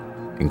Europe,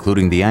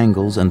 including the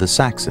Angles and the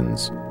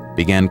Saxons,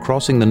 began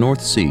crossing the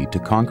North Sea to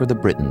conquer the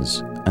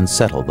Britons and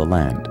settle the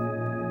land.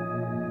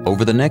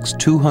 Over the next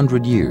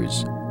 200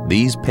 years,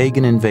 these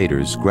pagan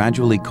invaders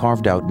gradually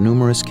carved out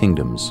numerous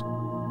kingdoms,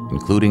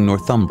 including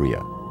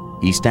Northumbria,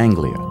 East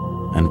Anglia,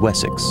 and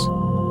Wessex.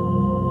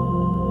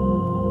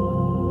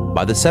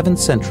 By the 7th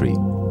century,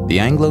 the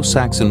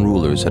Anglo-Saxon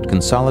rulers had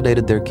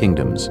consolidated their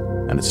kingdoms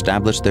and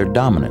established their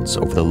dominance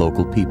over the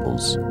local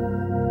peoples.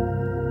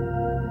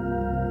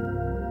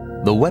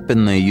 The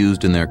weapon they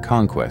used in their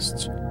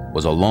conquests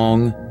was a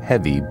long,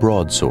 heavy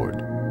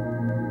broadsword.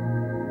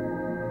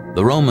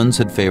 The Romans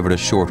had favored a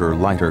shorter,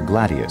 lighter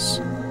gladius.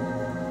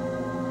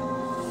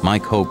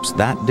 Mike hopes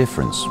that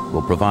difference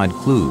will provide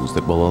clues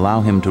that will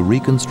allow him to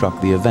reconstruct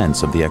the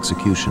events of the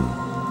execution.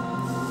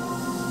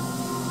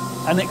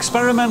 An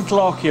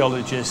experimental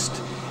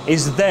archaeologist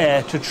is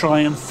there to try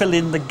and fill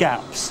in the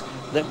gaps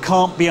that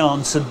can't be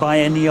answered by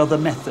any other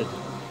method.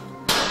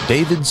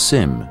 David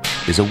Sim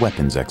is a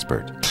weapons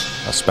expert,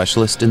 a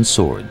specialist in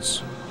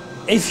swords.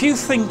 If you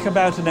think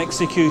about an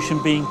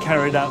execution being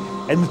carried out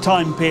in the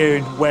time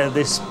period where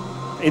this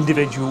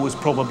individual was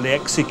probably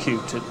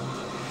executed,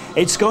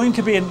 it's going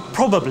to be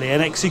probably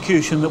an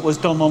execution that was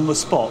done on the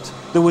spot.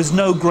 There was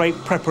no great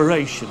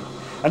preparation.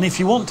 And if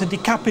you want to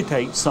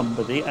decapitate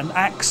somebody and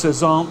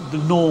axes aren't the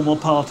normal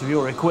part of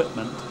your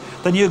equipment,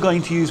 then you're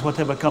going to use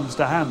whatever comes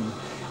to hand.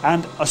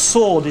 And a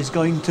sword is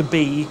going to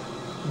be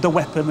the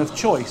weapon of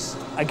choice.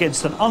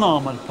 Against an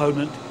unarmed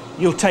opponent,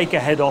 you'll take a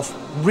head off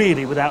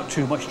really without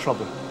too much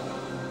trouble.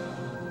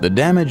 The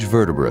damaged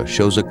vertebra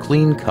shows a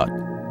clean cut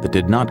that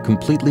did not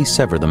completely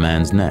sever the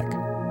man's neck.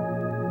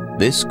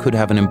 This could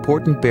have an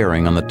important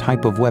bearing on the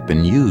type of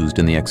weapon used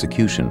in the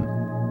execution.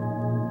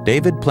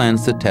 David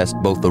plans to test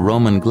both the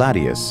Roman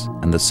gladius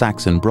and the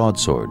Saxon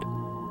broadsword,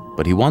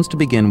 but he wants to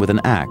begin with an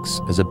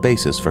axe as a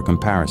basis for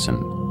comparison.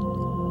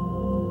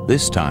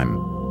 This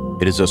time,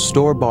 it is a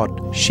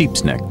store-bought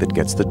sheep's neck that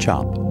gets the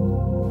chop.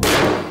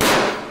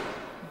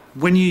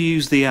 When you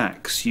use the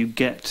axe, you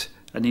get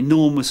an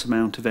enormous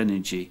amount of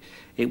energy.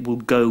 It will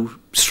go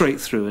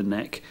straight through a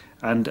neck,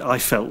 and I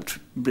felt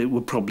it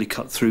would probably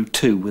cut through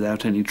two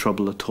without any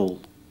trouble at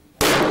all.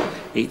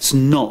 It's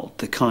not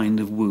the kind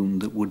of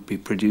wound that would be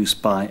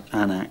produced by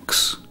an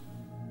axe.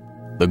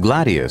 The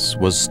gladius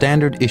was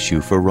standard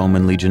issue for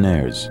Roman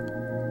legionnaires.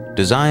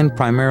 Designed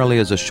primarily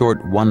as a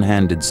short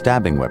one-handed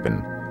stabbing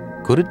weapon,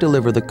 could it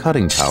deliver the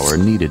cutting power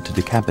needed to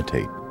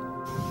decapitate?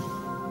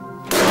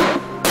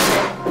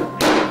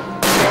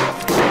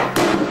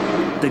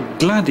 The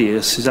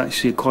gladius is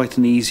actually quite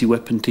an easy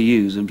weapon to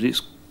use, but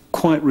it's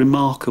quite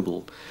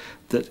remarkable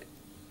that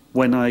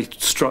when I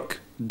struck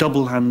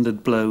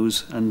double-handed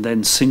blows and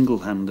then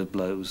single-handed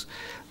blows,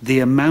 the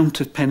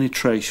amount of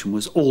penetration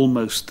was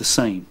almost the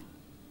same,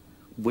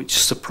 which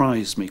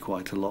surprised me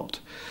quite a lot.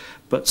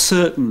 But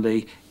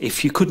certainly,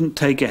 if you couldn't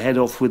take a head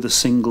off with a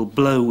single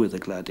blow with a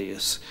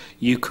gladius,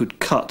 you could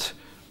cut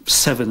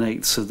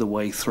 7/8 of the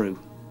way through.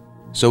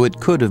 So it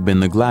could have been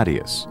the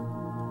gladius.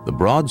 The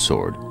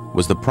broadsword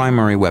was the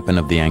primary weapon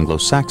of the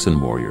Anglo-Saxon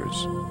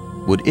warriors.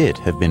 Would it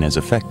have been as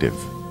effective?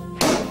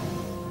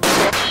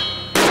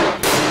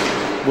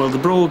 Well, the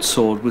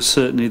broadsword was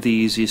certainly the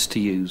easiest to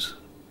use.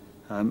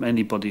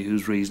 Anybody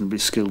who's reasonably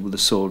skilled with a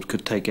sword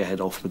could take a head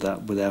off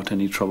without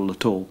any trouble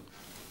at all.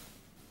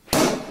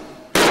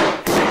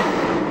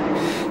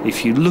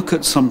 If you look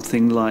at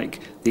something like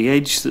the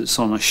edge that's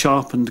on a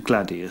sharpened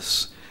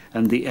gladius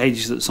and the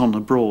edge that's on a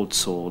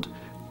broadsword,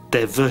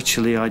 they're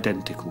virtually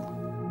identical.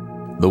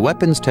 The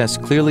weapons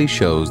test clearly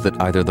shows that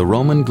either the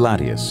Roman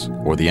gladius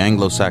or the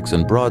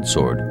Anglo-Saxon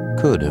broadsword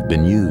could have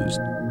been used.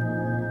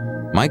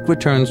 Mike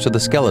returns to the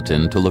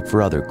skeleton to look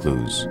for other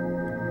clues.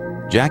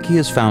 Jackie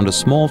has found a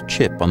small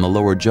chip on the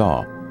lower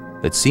jaw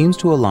that seems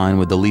to align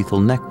with the lethal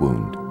neck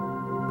wound.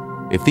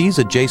 If these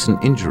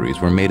adjacent injuries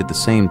were made at the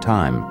same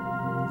time,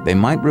 they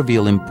might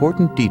reveal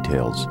important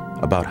details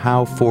about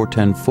how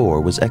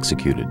 410-4 was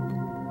executed.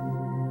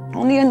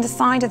 On the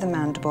underside of the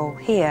mandible,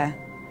 here,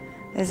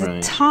 there's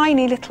a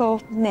tiny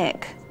little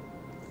nick,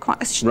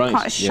 quite a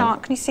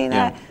sharp. Can you see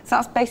that? So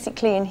that's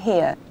basically in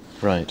here.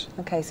 Right.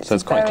 Okay, so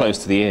it's quite close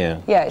to the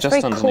ear. Yeah, it's just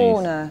very underneath.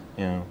 Corner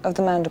of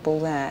the mandible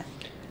there.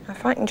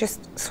 If I can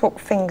just swap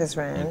fingers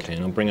round. Okay,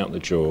 and I'll bring up the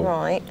jaw.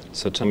 Right.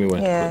 So tell me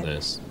where to put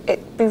this.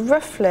 It'd be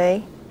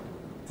roughly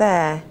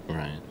there.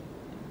 Right.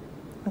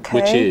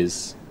 Okay.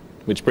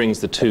 Which brings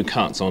the two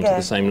cuts onto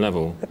the same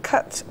level. The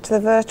cut to the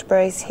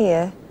vertebrae is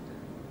here,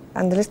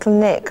 and the little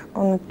nick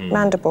on the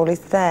mandible is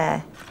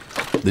there.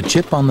 The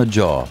chip on the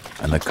jaw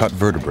and the cut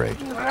vertebrae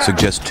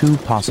suggest two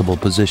possible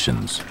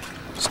positions: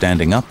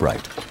 standing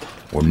upright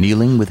or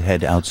kneeling with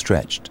head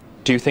outstretched.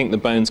 Do you think the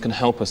bones can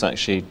help us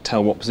actually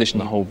tell what position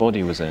the whole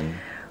body was in?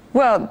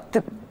 Well,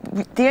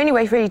 the only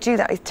way to really do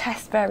that is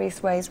test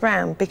various ways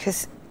round,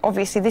 because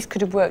obviously this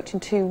could have worked in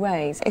two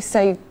ways. If,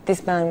 say,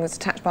 this man was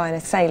attacked by an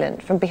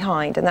assailant from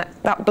behind and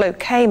that blow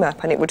came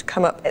up and it would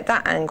come up at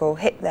that angle,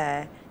 hit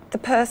there, the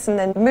person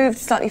then moved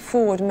slightly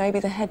forward and maybe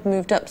the head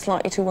moved up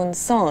slightly to one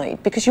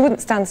side, because you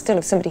wouldn't stand still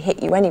if somebody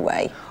hit you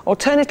anyway.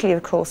 Alternatively,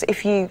 of course,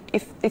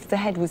 if the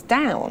head was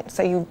down,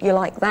 so you're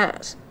like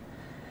that,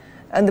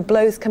 and the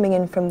blow's coming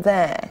in from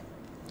there,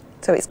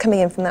 so it's coming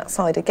in from that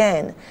side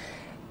again,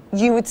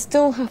 you would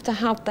still have to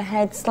have the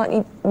head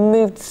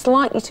moved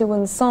slightly to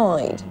one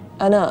side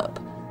and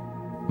up.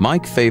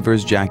 Mike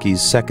favors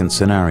Jackie's second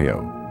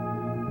scenario.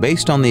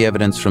 Based on the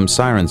evidence from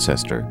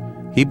Cirencester,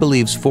 he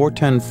believes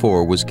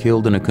 410-4 was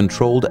killed in a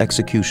controlled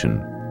execution,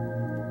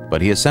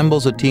 but he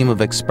assembles a team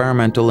of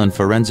experimental and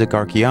forensic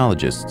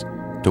archaeologists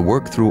to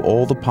work through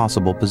all the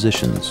possible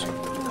positions.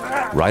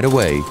 Right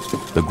away,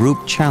 the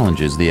group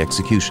challenges the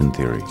execution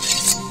theory.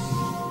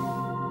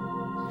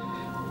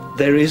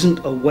 there isn't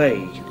a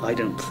way, I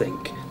don't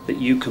think, that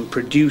you can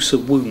produce a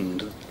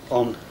wound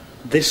on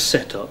this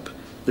setup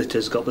that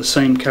has got the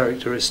same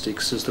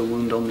characteristics as the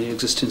wound on the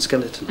existing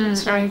skeleton.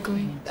 I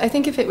agree. I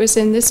think if it was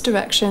in this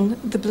direction,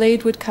 the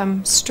blade would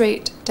come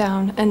straight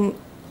down, and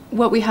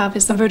what we have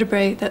is the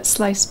vertebrae that's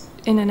sliced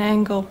in an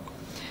angle.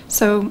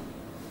 So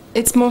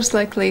it's most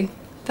likely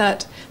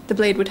that the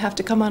blade would have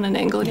to come on an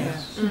angle,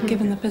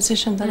 given the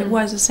position that it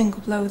was a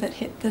single blow that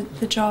hit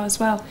the jaw as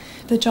well.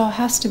 The jaw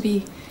has to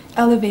be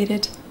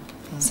elevated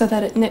so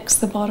that it nicks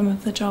the bottom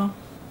of the jaw.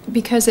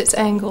 Because it's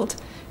angled,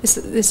 this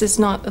is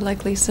not a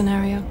likely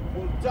scenario.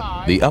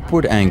 The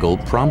upward angle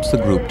prompts the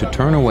group to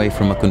turn away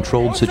from a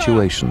controlled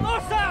situation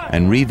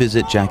and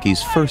revisit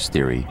Jackie's first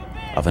theory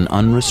of an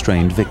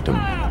unrestrained victim.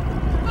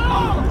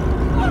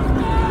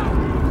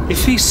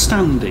 If he's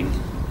standing,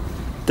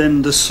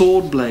 then the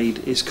sword blade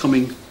is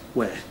coming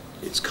where?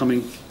 It's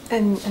coming...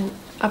 And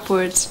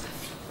upwards.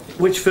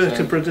 Which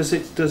vertebra does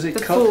it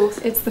cut?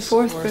 Fourth. It's the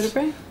fourth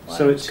vertebrae.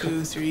 So it's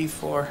 2, 3,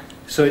 4.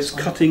 So it's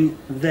cutting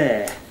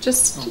there.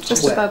 Just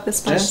where? above the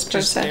spinous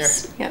Just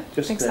process. there. Yeah,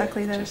 Just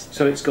exactly there.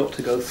 So it's got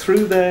to go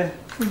through there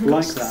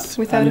like that,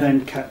 Without and a-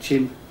 then catch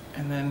him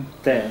And then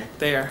there.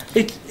 there.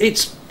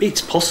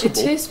 It's possible.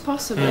 It is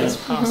possible. It's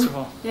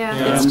possible.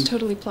 Yeah, it's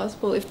totally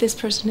plausible. If this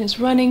person is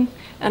running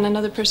and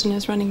another person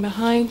is running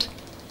behind,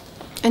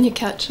 and you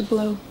catch a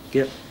blow.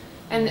 Yep.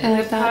 And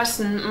like the that.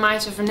 person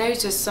might have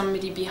noticed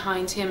somebody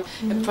behind him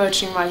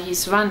approaching while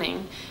he's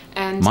running.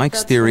 And Mike's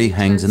that's theory when he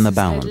hangs in the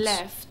turns his head balance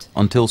left,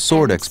 until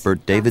sword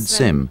expert David that's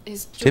when Sim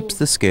his jaw tips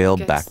the scale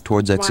gets- back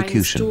towards why his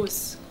execution.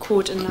 jaw's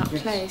caught in that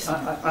place.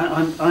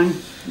 I'm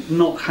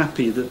not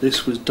happy that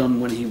this was done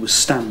when he was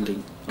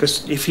standing,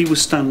 because if he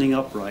was standing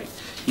upright,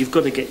 you've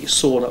got to get your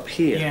sword up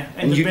here, Yeah,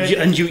 and and you, the you,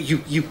 minute-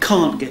 and you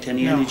can't get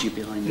any No, energy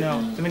behind it.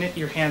 No, the minute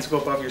your hands go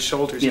above your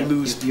shoulders, Yeah, you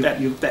lose you-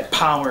 that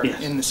power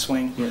Yes. in the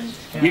swing.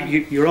 Yeah.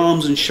 Your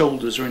arms and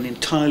shoulders are in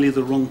entirely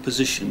the wrong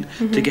position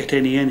to get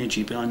any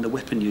energy behind the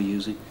weapon you're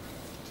using.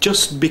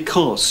 Just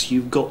because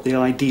you've got the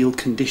ideal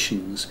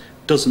conditions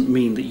doesn't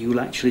mean that you'll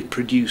actually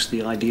produce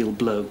the ideal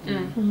blow.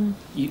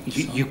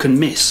 You can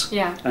miss,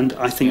 Yeah. and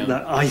I think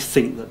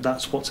that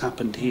that's what's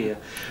happened here.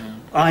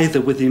 Either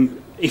with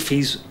him, if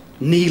he's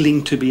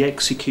kneeling to be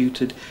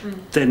executed,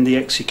 then the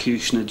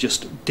executioner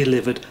just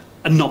delivered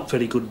a not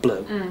very good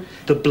blow.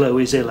 The blow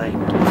is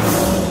ill-aimed.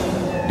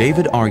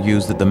 David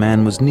argues that the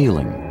man was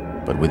kneeling,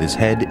 but with his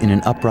head in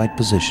an upright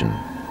position.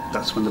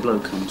 That's when the blow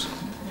comes.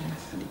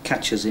 And it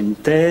catches him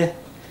there,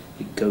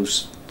 it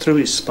goes through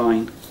his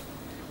spine,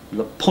 and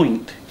the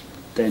point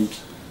then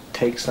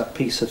takes that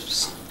piece of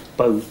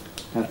bone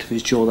out of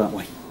his jaw that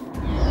way.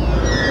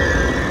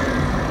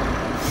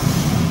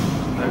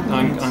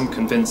 I'm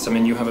convinced. I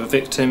mean, you have a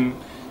victim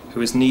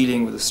who is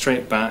kneeling with a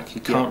straight back, he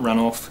can't run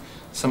off,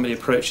 somebody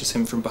approaches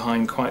him from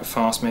behind quite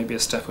fast, maybe a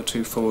step or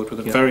two forward, with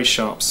a very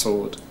sharp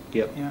sword.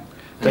 Yep.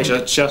 They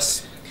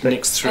just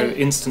nicks through,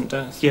 instant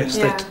death. Yes,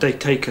 they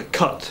take a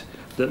cut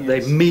that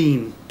they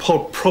mean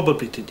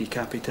probably to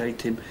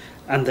decapitate him,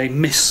 and they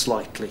miss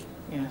slightly.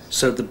 Yes.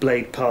 So the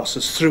blade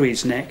passes through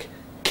his neck,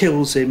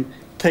 kills him,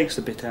 takes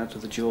a bit out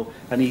of the jaw,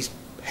 and his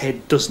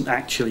head doesn't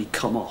actually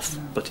come off,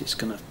 but it's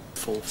going to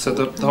fall So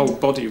forward. the whole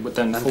body would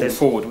then fall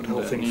forward, wouldn't the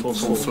whole it? thing You'd falls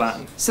fall forward.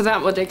 flat. So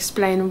that would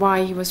explain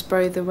why he was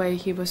buried the way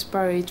he was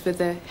buried, with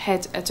the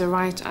head at a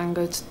right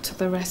angle to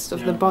the rest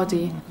of the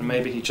body. And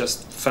maybe he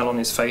just fell on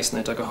his face and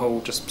they dug a hole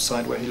just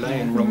beside where he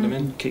lay and rolled him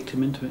in. Kicked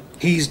him into it.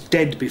 He's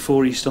dead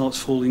before he starts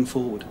falling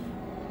forward.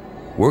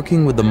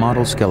 Working with the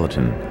model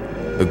skeleton,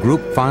 the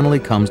group finally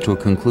comes to a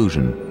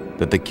conclusion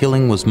that the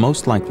killing was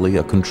most likely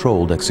a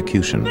controlled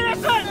execution.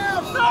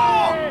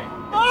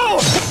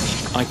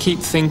 I keep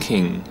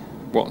thinking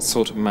what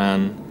sort of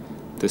man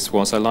this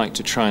was. I like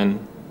to try and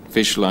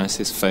visualize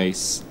his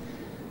face,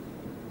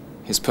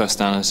 his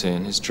personality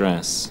and his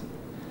dress.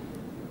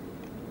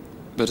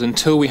 But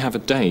until we have a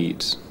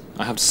date,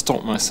 I have to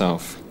stop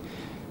myself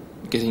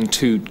getting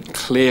too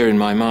clear in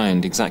my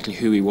mind exactly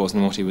who he was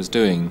and what he was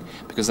doing,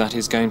 because that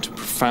is going to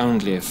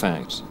profoundly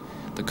affect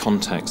the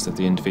context of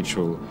the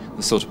individual,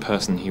 the sort of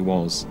person he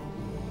was.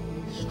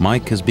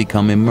 Mike has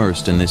become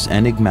immersed in this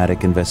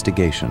enigmatic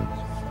investigation,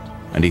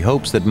 and he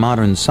hopes that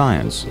modern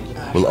science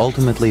will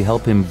ultimately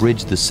help him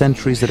bridge the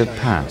centuries that have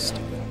passed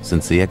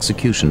since the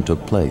execution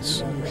took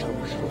place.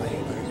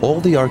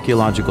 All the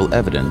archaeological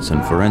evidence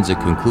and forensic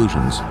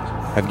conclusions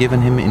have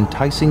given him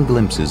enticing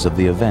glimpses of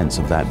the events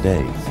of that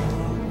day.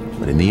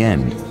 But in the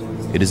end,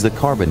 it is the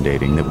carbon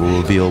dating that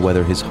will reveal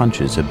whether his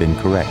hunches have been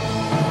correct.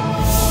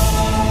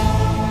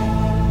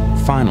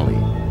 Finally,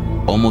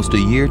 almost a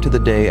year to the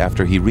day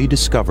after he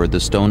rediscovered the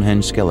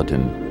Stonehenge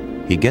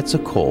skeleton, he gets a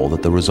call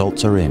that the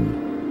results are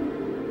in.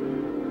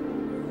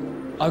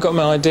 I've got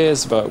my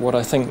ideas about what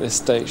I think this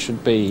date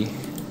should be,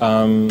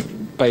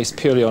 based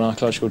purely on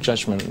archaeological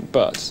judgment,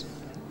 but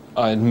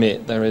I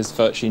admit there is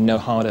virtually no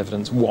hard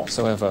evidence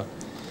whatsoever.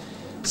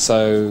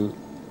 So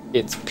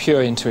it's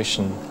pure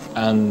intuition,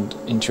 and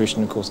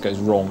intuition, of course, goes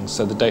wrong,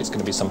 so the date's going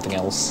to be something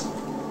else.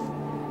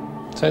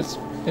 So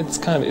it's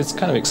kind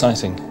of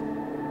exciting,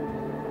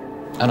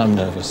 and I'm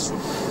nervous.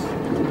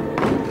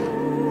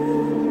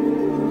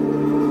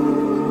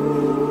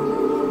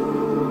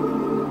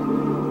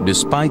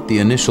 Despite the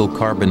initial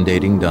carbon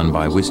dating done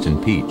by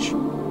Wystan Peach,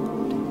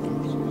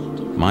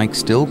 Mike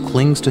still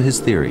clings to his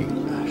theory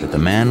that the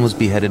man was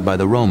beheaded by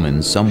the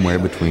Romans somewhere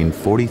between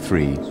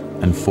 43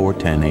 and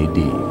 410 AD.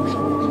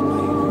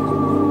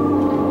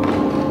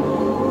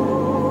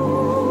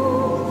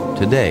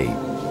 Today,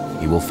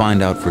 he will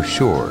find out for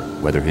sure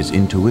whether his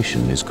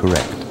intuition is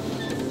correct.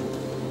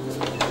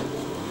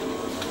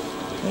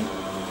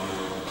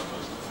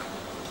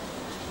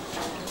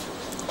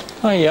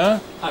 Hiya.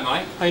 Hi,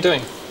 Mike. How you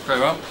doing? Very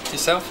well.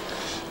 Yourself?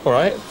 All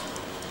right.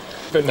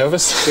 A bit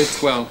nervous. Good.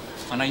 Well,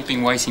 I know you've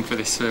been waiting for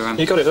this for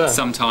you got it there.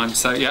 some time,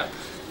 so yeah.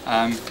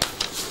 Not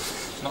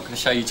going to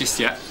show you just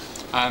yet.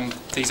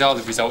 These are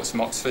the results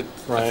from Oxford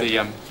of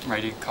the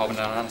radiocarbon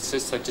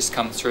analysis. They've just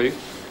come through,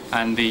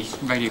 and the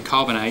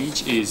radiocarbon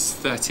age is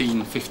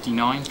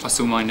 1359 plus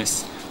or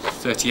minus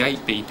 38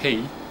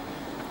 BP,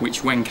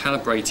 which when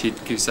calibrated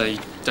gives a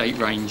date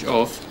range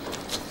of...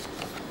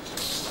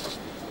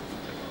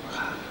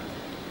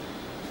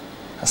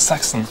 A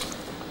Saxon.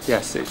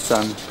 Yes, it's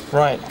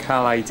right.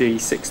 Cal AD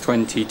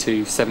 620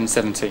 to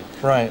 770.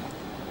 Right.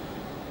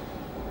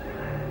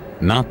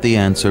 Not the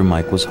answer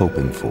Mike was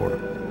hoping for,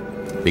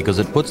 because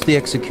it puts the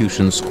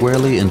execution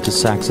squarely into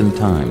Saxon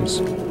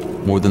times,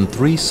 more than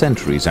 3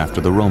 centuries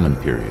after the Roman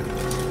period.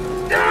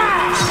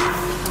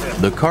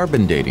 The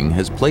carbon dating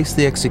has placed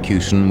the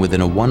execution within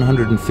a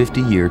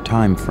 150-year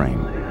time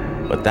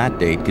frame, but that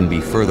date can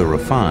be further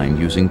refined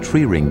using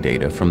tree ring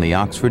data from the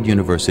Oxford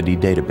University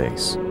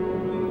database.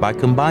 By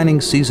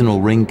combining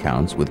seasonal ring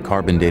counts with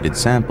carbon-dated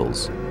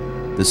samples,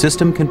 the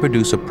system can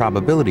produce a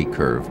probability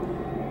curve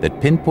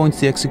that pinpoints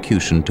the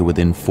execution to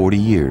within 40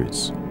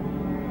 years.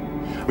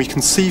 We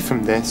can see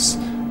from this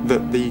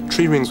that the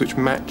tree rings which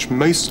match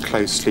most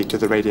closely to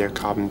the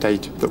radiocarbon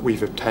data that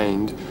we've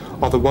obtained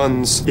are the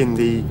ones in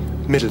the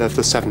middle of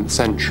the 7th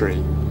century.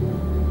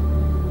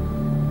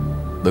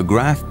 The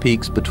graph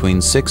peaks between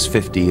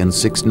 650 and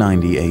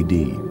 690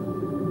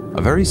 AD,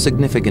 a very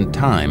significant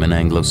time in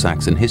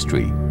Anglo-Saxon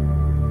history.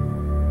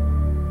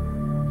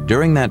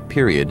 During that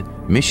period,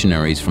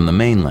 missionaries from the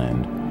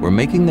mainland were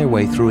making their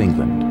way through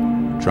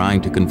England,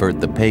 trying to convert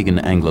the pagan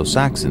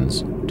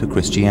Anglo-Saxons to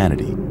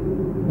Christianity.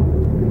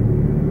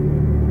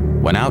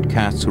 When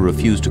outcasts who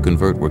refused to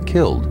convert were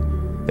killed,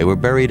 they were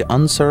buried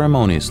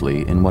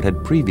unceremoniously in what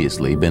had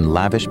previously been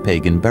lavish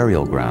pagan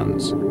burial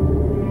grounds.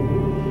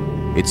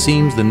 It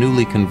seems the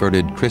newly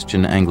converted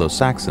Christian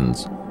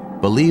Anglo-Saxons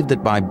believed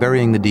that by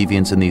burying the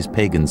deviants in these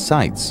pagan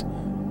sites,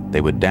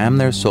 they would damn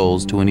their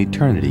souls to an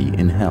eternity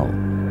in hell.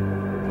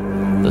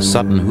 The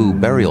Sutton Hoo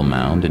burial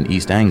mound in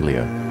East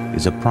Anglia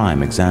is a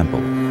prime example.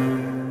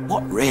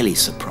 What really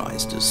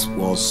surprised us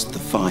was the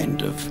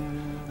find of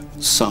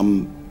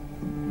some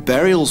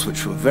burials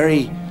which were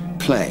very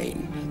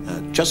plain,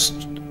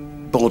 just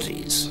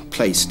bodies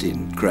placed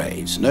in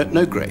graves,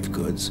 no grave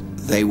goods.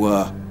 They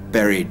were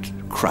buried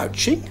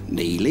crouching,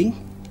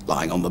 kneeling,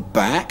 lying on the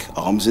back,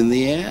 arms in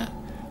the air,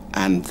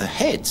 and the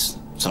heads.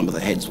 Some of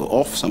the heads were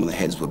off, some of the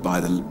heads were by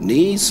the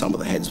knees, some of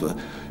the heads were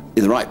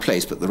in the right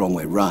place but the wrong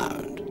way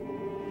round.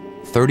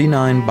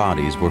 39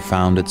 bodies were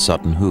found at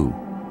Sutton Hoo,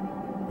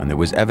 and there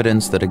was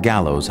evidence that a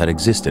gallows had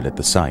existed at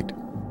the site.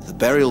 The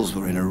burials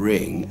were in a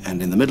ring,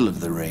 and in the middle of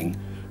the ring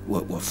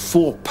were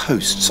 4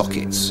 post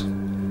sockets.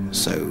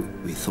 So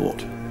we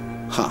thought,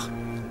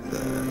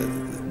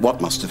 what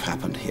must have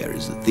happened here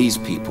is that these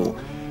people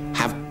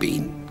have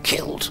been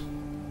killed.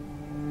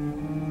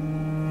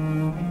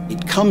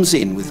 It comes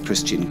in with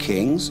Christian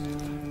kings,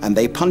 and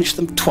they punish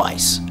them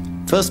twice.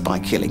 First by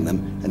killing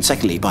them, and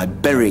secondly by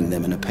burying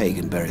them in a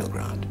pagan burial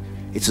ground.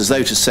 It's as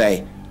though to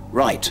say,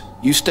 right,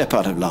 you step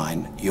out of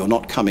line, you're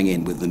not coming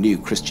in with the new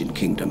Christian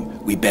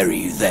kingdom, we bury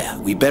you there.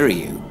 We bury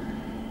you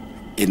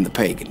in the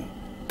pagan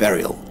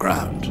burial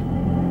ground.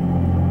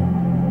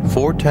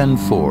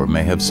 410-4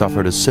 may have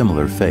suffered a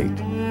similar fate.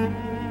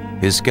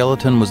 His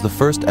skeleton was the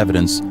first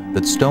evidence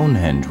that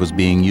Stonehenge was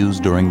being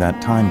used during that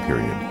time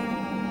period.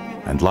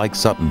 And like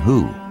Sutton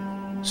Hoo,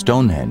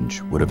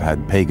 Stonehenge would have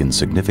had pagan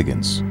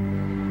significance.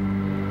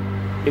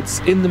 It's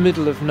in the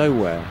middle of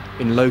nowhere,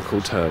 in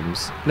local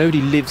terms.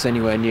 Nobody lives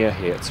anywhere near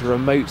here. It's a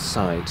remote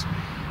site.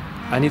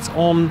 And it's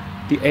on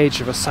the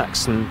edge of a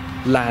Saxon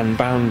land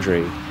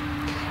boundary.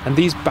 And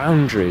these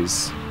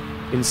boundaries,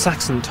 in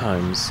Saxon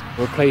times,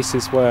 were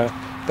places where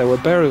there were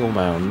burial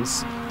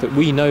mounds that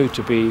we know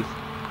to be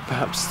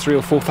perhaps 3,000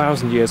 or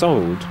 4,000 years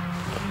old.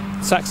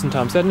 In Saxon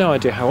times, they had no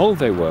idea how old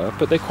they were,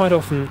 but they quite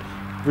often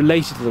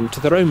related them to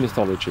their own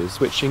mythologies,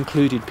 which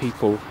included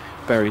people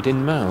buried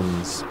in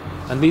mounds.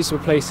 And these were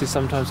places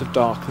sometimes of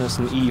darkness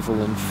and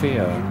evil and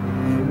fear.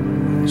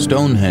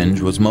 Stonehenge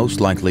was most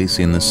likely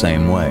seen the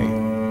same way,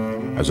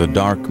 as a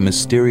dark,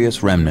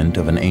 mysterious remnant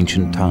of an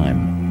ancient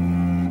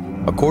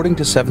time. According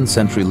to 7th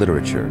century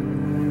literature,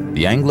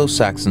 the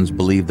Anglo-Saxons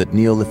believed that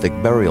Neolithic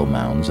burial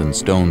mounds and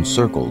stone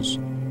circles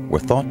were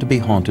thought to be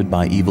haunted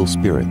by evil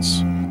spirits,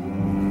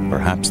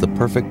 perhaps the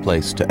perfect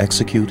place to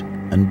execute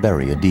and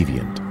bury a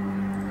deviant.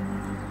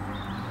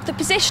 The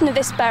position of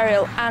this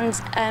burial and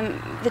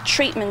the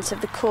treatment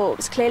of the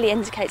corpse clearly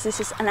indicates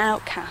this is an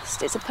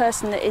outcast. It's a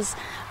person that is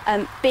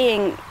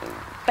being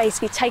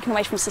basically taken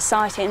away from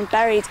society and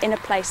buried in a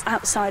place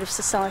outside of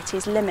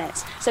society's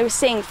limits. So we're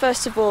seeing,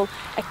 first of all,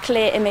 a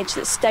clear image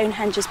that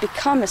Stonehenge has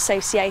become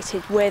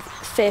associated with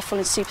fearful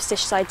and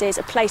superstitious ideas,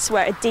 a place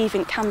where a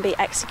deviant can be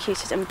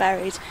executed and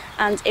buried.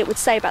 And it would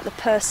say about the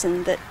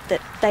person that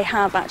they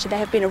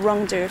have been a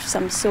wrongdoer of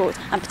some sort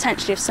and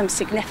potentially of some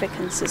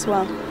significance as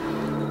well.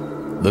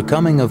 The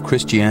coming of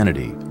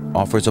Christianity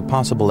offers a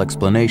possible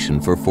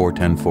explanation for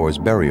 410-4's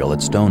burial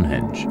at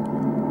Stonehenge,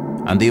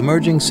 and the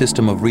emerging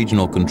system of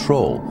regional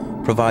control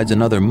provides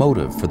another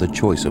motive for the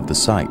choice of the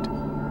site.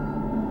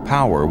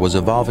 Power was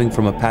evolving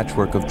from a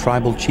patchwork of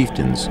tribal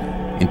chieftains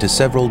into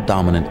several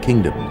dominant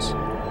kingdoms.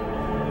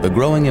 The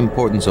growing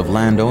importance of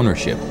land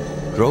ownership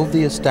drove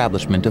the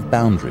establishment of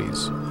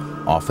boundaries,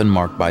 often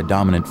marked by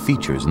dominant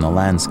features in the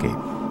landscape.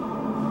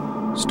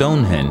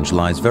 Stonehenge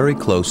lies very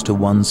close to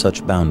one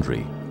such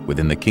boundary,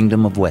 within the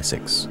Kingdom of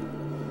Wessex.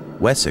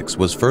 Wessex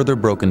was further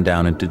broken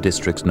down into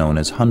districts known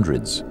as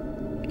hundreds,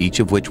 each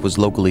of which was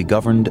locally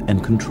governed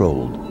and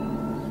controlled.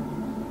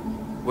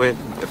 We're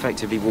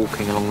effectively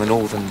walking along the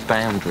northern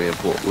boundary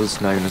of what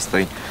was known as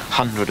the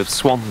Hundred of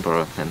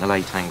Swanborough in the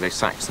late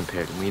Anglo-Saxon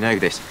period, and we know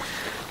this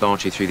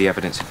largely through the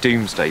evidence of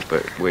Domesday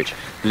Book, which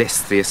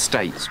lists the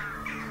estates.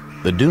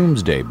 The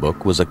Domesday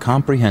Book was a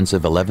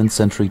comprehensive 11th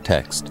century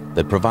text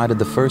that provided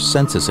the first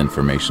census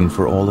information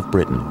for all of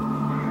Britain.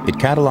 It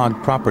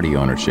catalogued property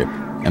ownership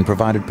and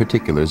provided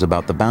particulars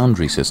about the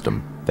boundary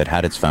system that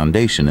had its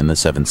foundation in the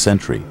 7th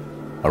century,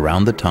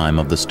 around the time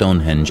of the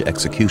Stonehenge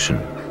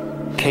execution.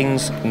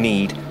 Kings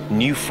need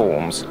new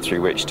forms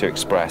through which to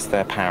express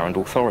their power and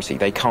authority.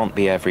 They can't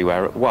be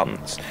everywhere at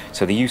once.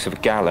 So the use of a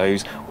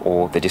gallows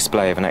or the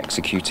display of an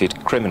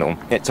executed criminal,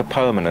 it's a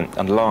permanent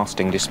and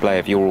lasting display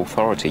of your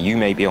authority. You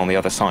may be on the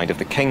other side of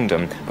the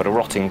kingdom, but a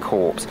rotting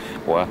corpse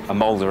or a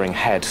mouldering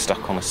head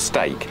stuck on a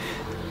stake,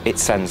 it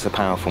sends a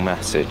powerful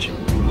message.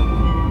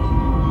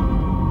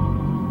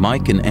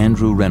 Mike and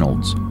Andrew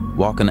Reynolds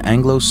walk an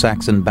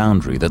Anglo-Saxon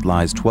boundary that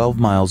lies 12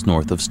 miles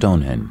north of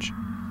Stonehenge.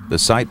 The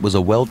site was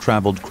a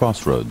well-traveled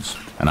crossroads,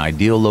 an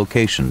ideal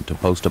location to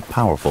post a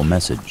powerful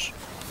message.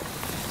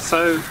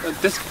 So at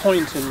this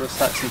point in the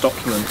Saxon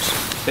document,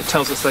 it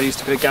tells us there used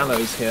to be a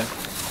gallows here.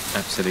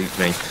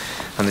 Absolutely.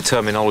 And the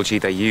terminology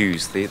they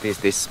use,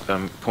 this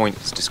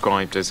point is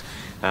described as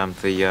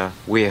the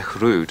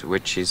Weirhrud,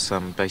 which is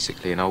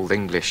basically an Old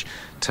English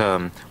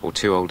term, or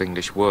two Old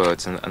English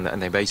words,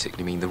 and they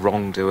basically mean the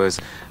wrongdoer's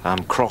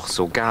cross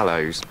or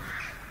gallows.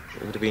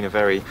 It would have been a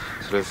very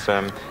sort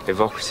of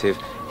evocative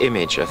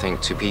image, I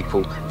think, to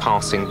people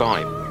passing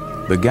by.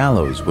 The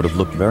gallows would have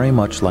looked very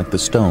much like the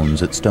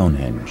stones at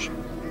Stonehenge.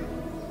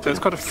 So it's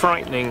quite a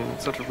frightening,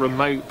 sort of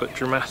remote but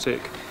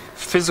dramatic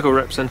physical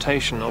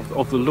representation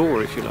of the law,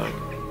 if you like.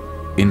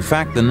 In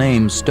fact, the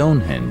name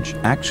Stonehenge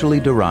actually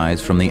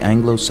derives from the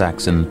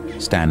Anglo-Saxon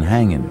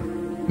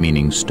Stanhangen,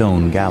 meaning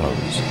stone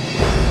gallows.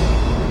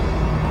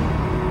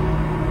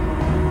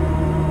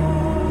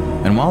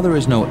 And while there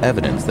is no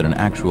evidence that an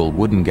actual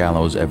wooden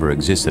gallows ever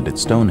existed at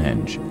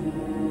Stonehenge,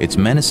 its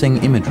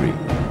menacing imagery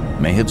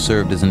may have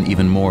served as an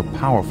even more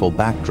powerful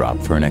backdrop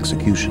for an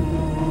execution.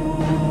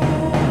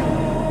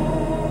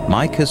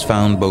 Mike has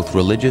found both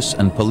religious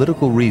and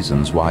political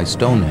reasons why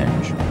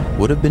Stonehenge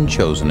would have been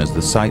chosen as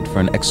the site for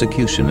an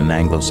execution in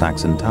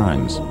Anglo-Saxon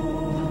times.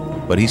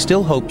 But he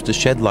still hopes to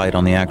shed light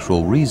on the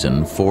actual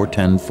reason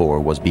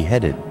 410-4 was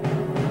beheaded.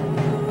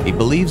 He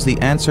believes the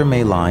answer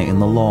may lie in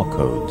the law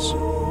codes,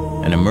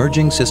 an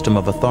emerging system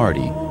of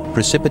authority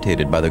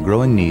precipitated by the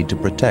growing need to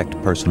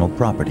protect personal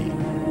property.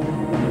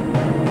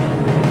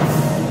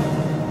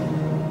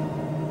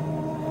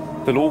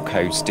 The law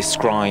codes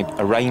describe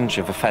a range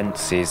of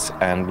offences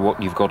and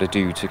what you've got to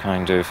do to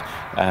kind of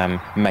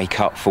make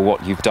up for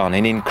what you've done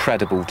in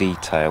incredible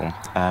detail.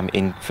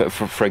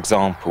 For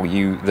example,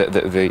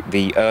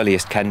 the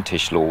earliest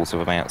Kentish laws of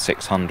about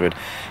 600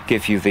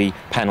 give you the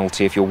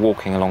penalty if you're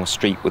walking along a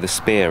street with a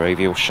spear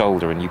over your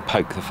shoulder and you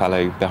poke the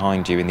fellow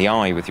behind you in the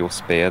eye with your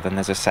spear, then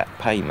there's a set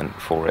payment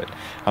for it.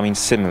 I mean,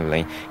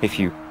 similarly, if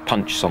you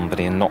punch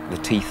somebody and knock the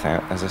teeth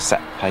out, there's a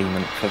set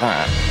payment for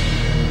that.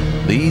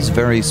 These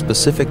very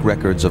specific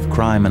records of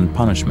crime and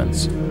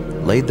punishments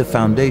laid the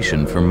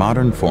foundation for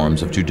modern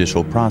forms of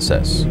judicial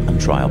process and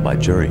trial by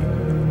jury.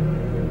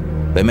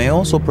 They may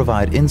also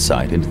provide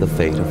insight into the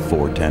fate of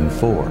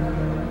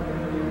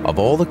 410-4. Of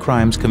all the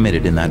crimes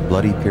committed in that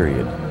bloody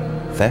period,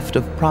 theft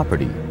of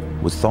property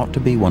was thought to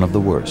be one of the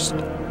worst,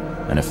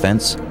 an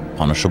offense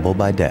punishable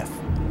by death.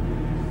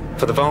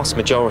 For the vast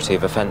majority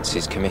of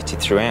offences committed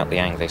throughout the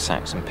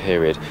Anglo-Saxon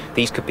period,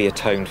 these could be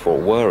atoned for,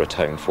 were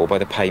atoned for, by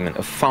the payment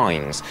of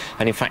fines,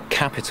 and in fact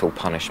capital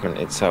punishment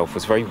itself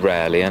was very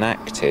rarely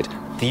enacted.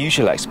 The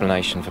usual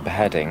explanation for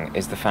beheading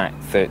is the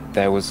fact that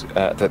there was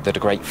that a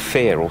great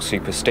fear or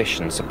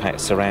superstition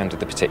surrounded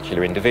the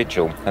particular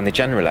individual, and the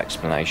general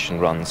explanation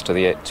runs to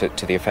the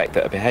effect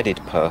that a beheaded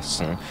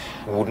person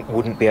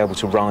wouldn't be able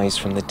to rise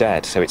from the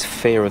dead. So it's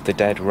fear of the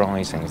dead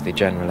rising is the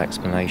general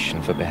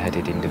explanation for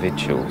beheaded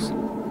individuals.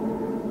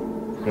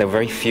 And there were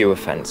very few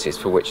offences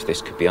for which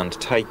this could be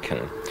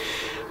undertaken.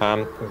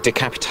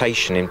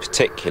 Decapitation in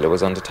particular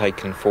was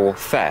undertaken for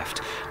theft,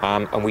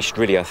 and we should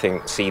really, I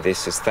think, see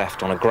this as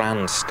theft on a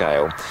grand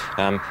scale,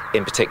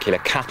 in particular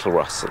cattle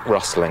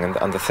rustling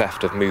and the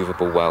theft of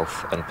movable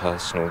wealth and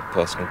personal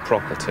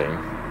property.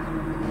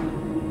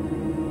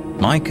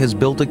 Mike has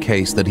built a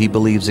case that he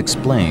believes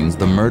explains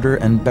the murder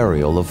and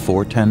burial of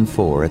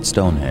 410-4 at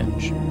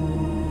Stonehenge.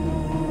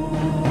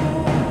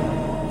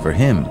 For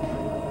him,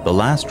 the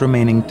last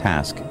remaining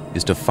task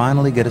is to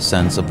finally get a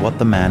sense of what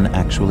the man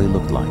actually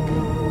looked like.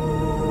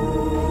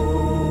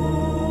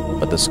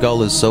 But the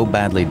skull is so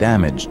badly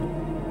damaged,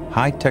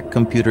 high-tech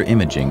computer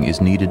imaging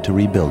is needed to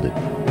rebuild it.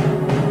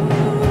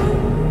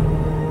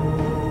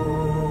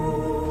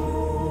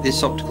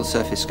 This optical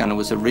surface scanner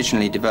was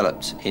originally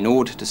developed in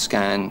order to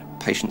scan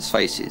patients'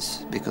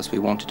 faces because we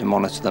wanted to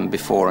monitor them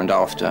before and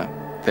after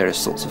various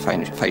sorts of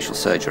facial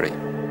surgery.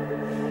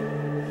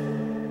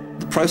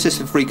 The process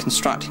of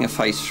reconstructing a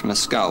face from a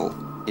skull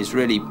is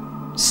really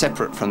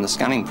separate from the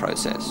scanning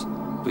process.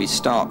 We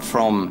start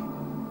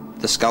from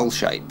the skull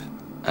shape,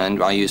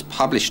 and I use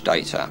published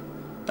data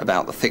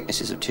about the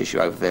thicknesses of tissue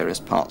over various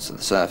parts of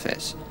the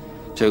surface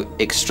to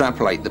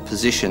extrapolate the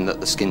position that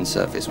the skin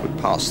surface would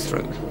pass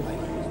through.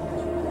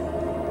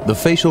 The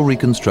facial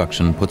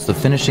reconstruction puts the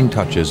finishing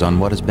touches on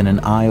what has been an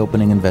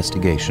eye-opening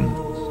investigation.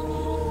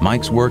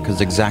 Mike's work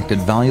has exacted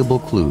valuable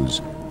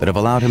clues that have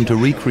allowed him to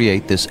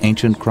recreate this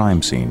ancient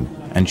crime scene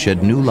and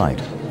shed new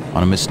light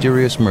on a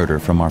mysterious murder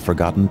from our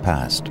forgotten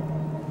past.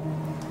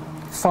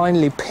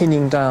 Finally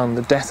pinning down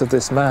the death of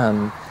this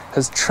man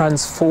has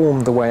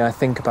transformed the way I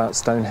think about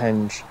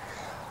Stonehenge.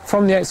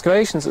 From the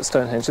excavations at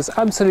Stonehenge, there's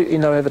absolutely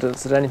no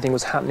evidence that anything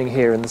was happening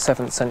here in the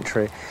 7th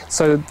century.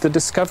 So the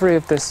discovery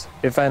of this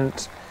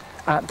event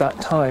at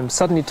that time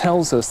suddenly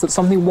tells us that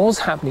something was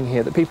happening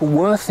here, that people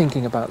were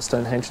thinking about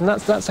Stonehenge, and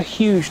that's a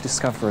huge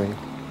discovery.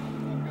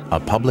 A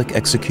public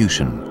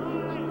execution,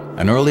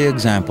 an early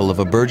example of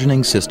a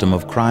burgeoning system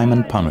of crime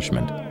and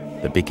punishment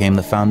that became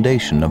the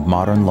foundation of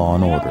modern law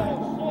and order.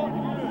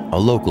 A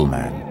local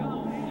man,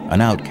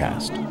 an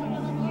outcast,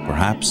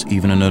 perhaps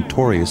even a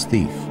notorious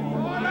thief.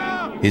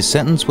 His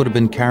sentence would have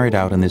been carried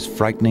out in this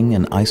frightening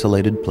and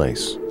isolated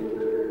place.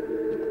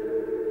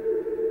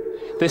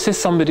 This is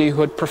somebody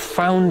who had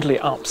profoundly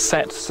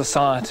upset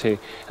society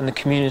and the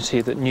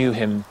community that knew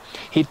him.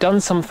 He'd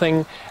done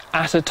something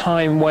at a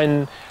time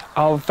when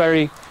our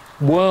very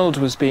world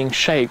was being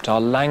shaped,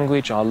 our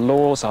language, our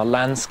laws, our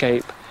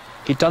landscape.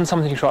 He'd done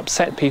something to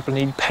upset people,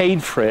 and he'd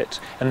paid for it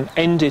and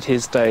ended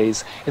his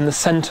days in the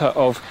centre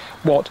of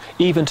what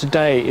even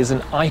today is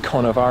an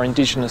icon of our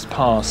indigenous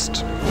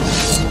past.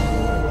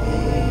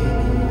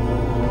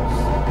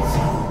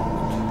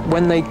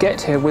 When they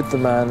get here with the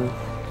man,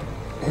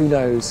 who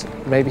knows,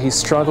 maybe he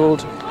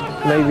struggled,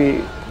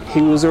 maybe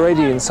he was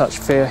already in such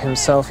fear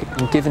himself,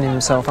 he'd given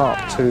himself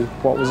up to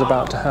what was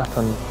about to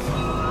happen.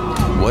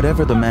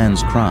 Whatever the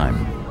man's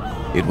crime,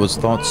 it was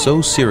thought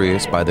so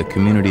serious by the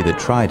community that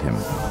tried him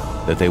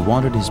that they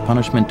wanted his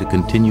punishment to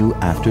continue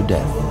after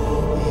death.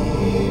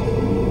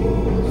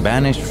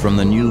 Banished from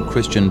the new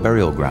Christian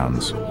burial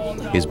grounds,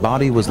 his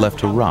body was left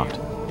to rot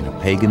in a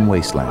pagan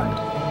wasteland,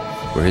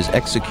 where his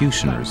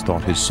executioners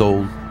thought his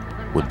soul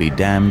would be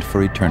damned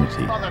for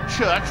eternity. The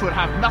church would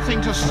have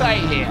nothing to say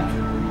here,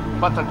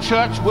 but the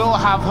church will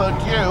have her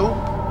due.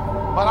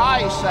 But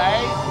I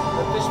say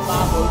that this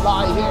man will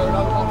lie here in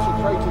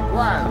unconsecrated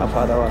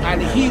ground,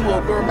 and he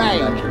will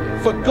remain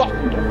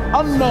forgotten,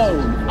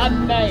 unknown,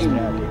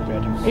 unnamed,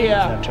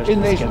 here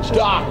in this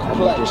dark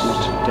place.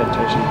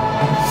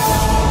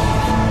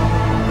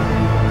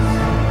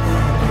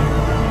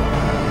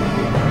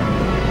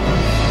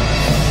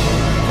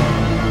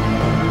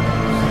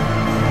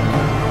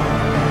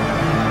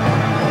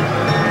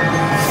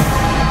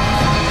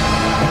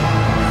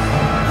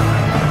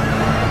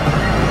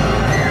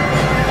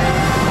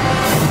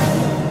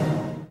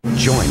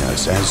 Join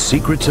us as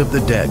Secrets of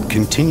the Dead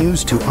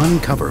continues to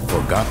uncover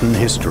forgotten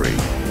history.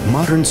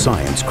 Modern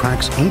science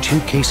cracks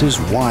ancient cases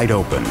wide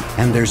open,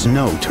 and there's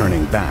no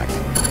turning back.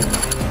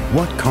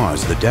 What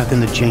caused the death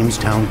in the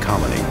Jamestown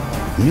colony?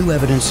 New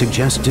evidence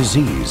suggests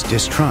disease,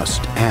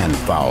 distrust, and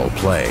foul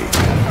play.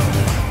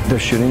 They're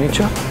shooting each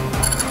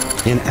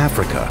other. In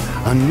Africa,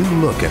 a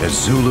new look at a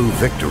Zulu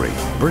victory.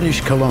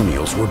 British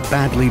colonials were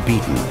badly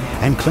beaten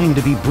and claimed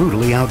to be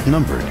brutally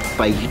outnumbered.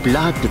 By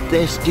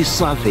bloodthirsty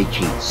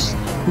savages.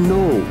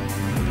 No.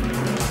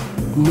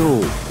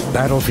 No.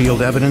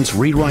 Battlefield evidence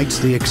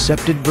rewrites the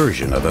accepted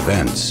version of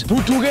events.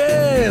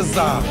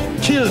 Portuguesa!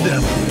 Kill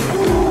them!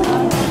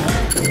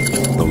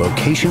 The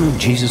location of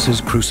Jesus'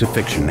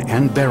 crucifixion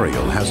and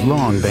burial has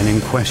long been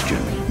in question.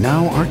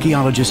 Now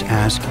archaeologists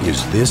ask,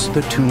 is this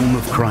the tomb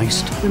of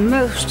Christ? The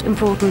most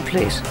important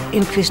place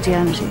in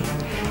Christianity.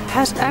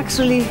 has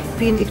actually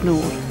been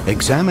ignored.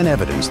 Examine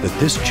evidence that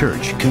this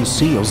church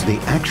conceals the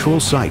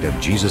actual site of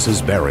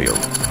Jesus' burial.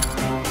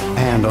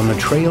 And on the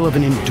trail of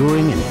an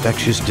enduring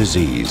infectious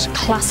disease.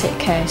 Classic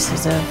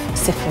cases of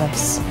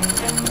syphilis.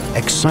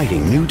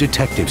 Exciting new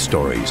detective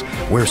stories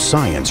where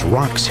science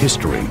rocks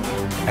history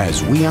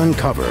as we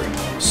uncover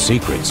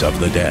secrets of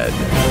the dead.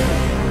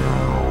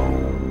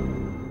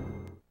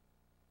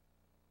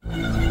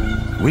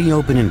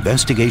 Reopen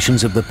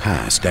investigations of the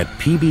past at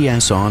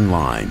PBS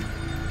Online.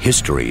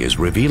 History is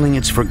revealing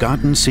its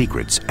forgotten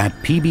secrets at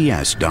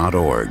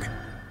pbs.org.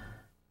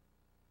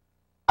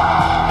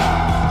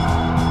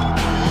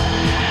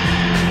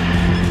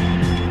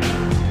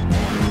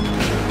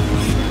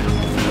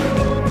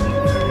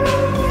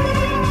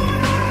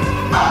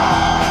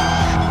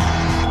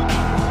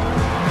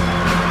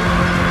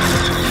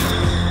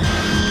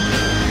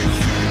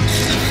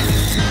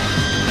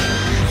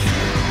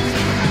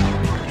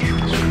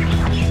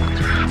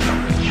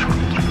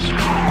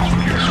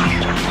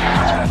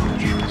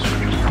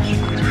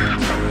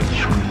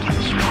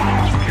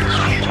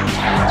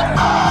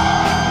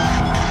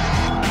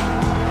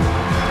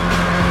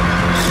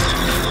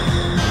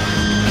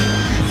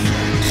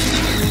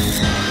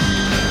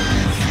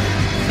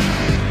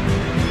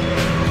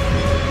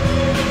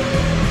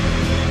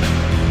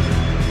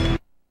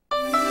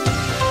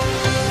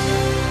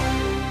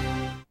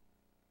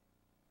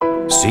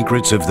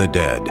 Secrets of the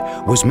Dead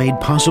was made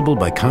possible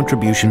by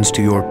contributions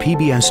to your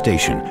PBS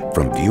station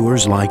from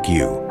viewers like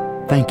you.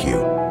 Thank you.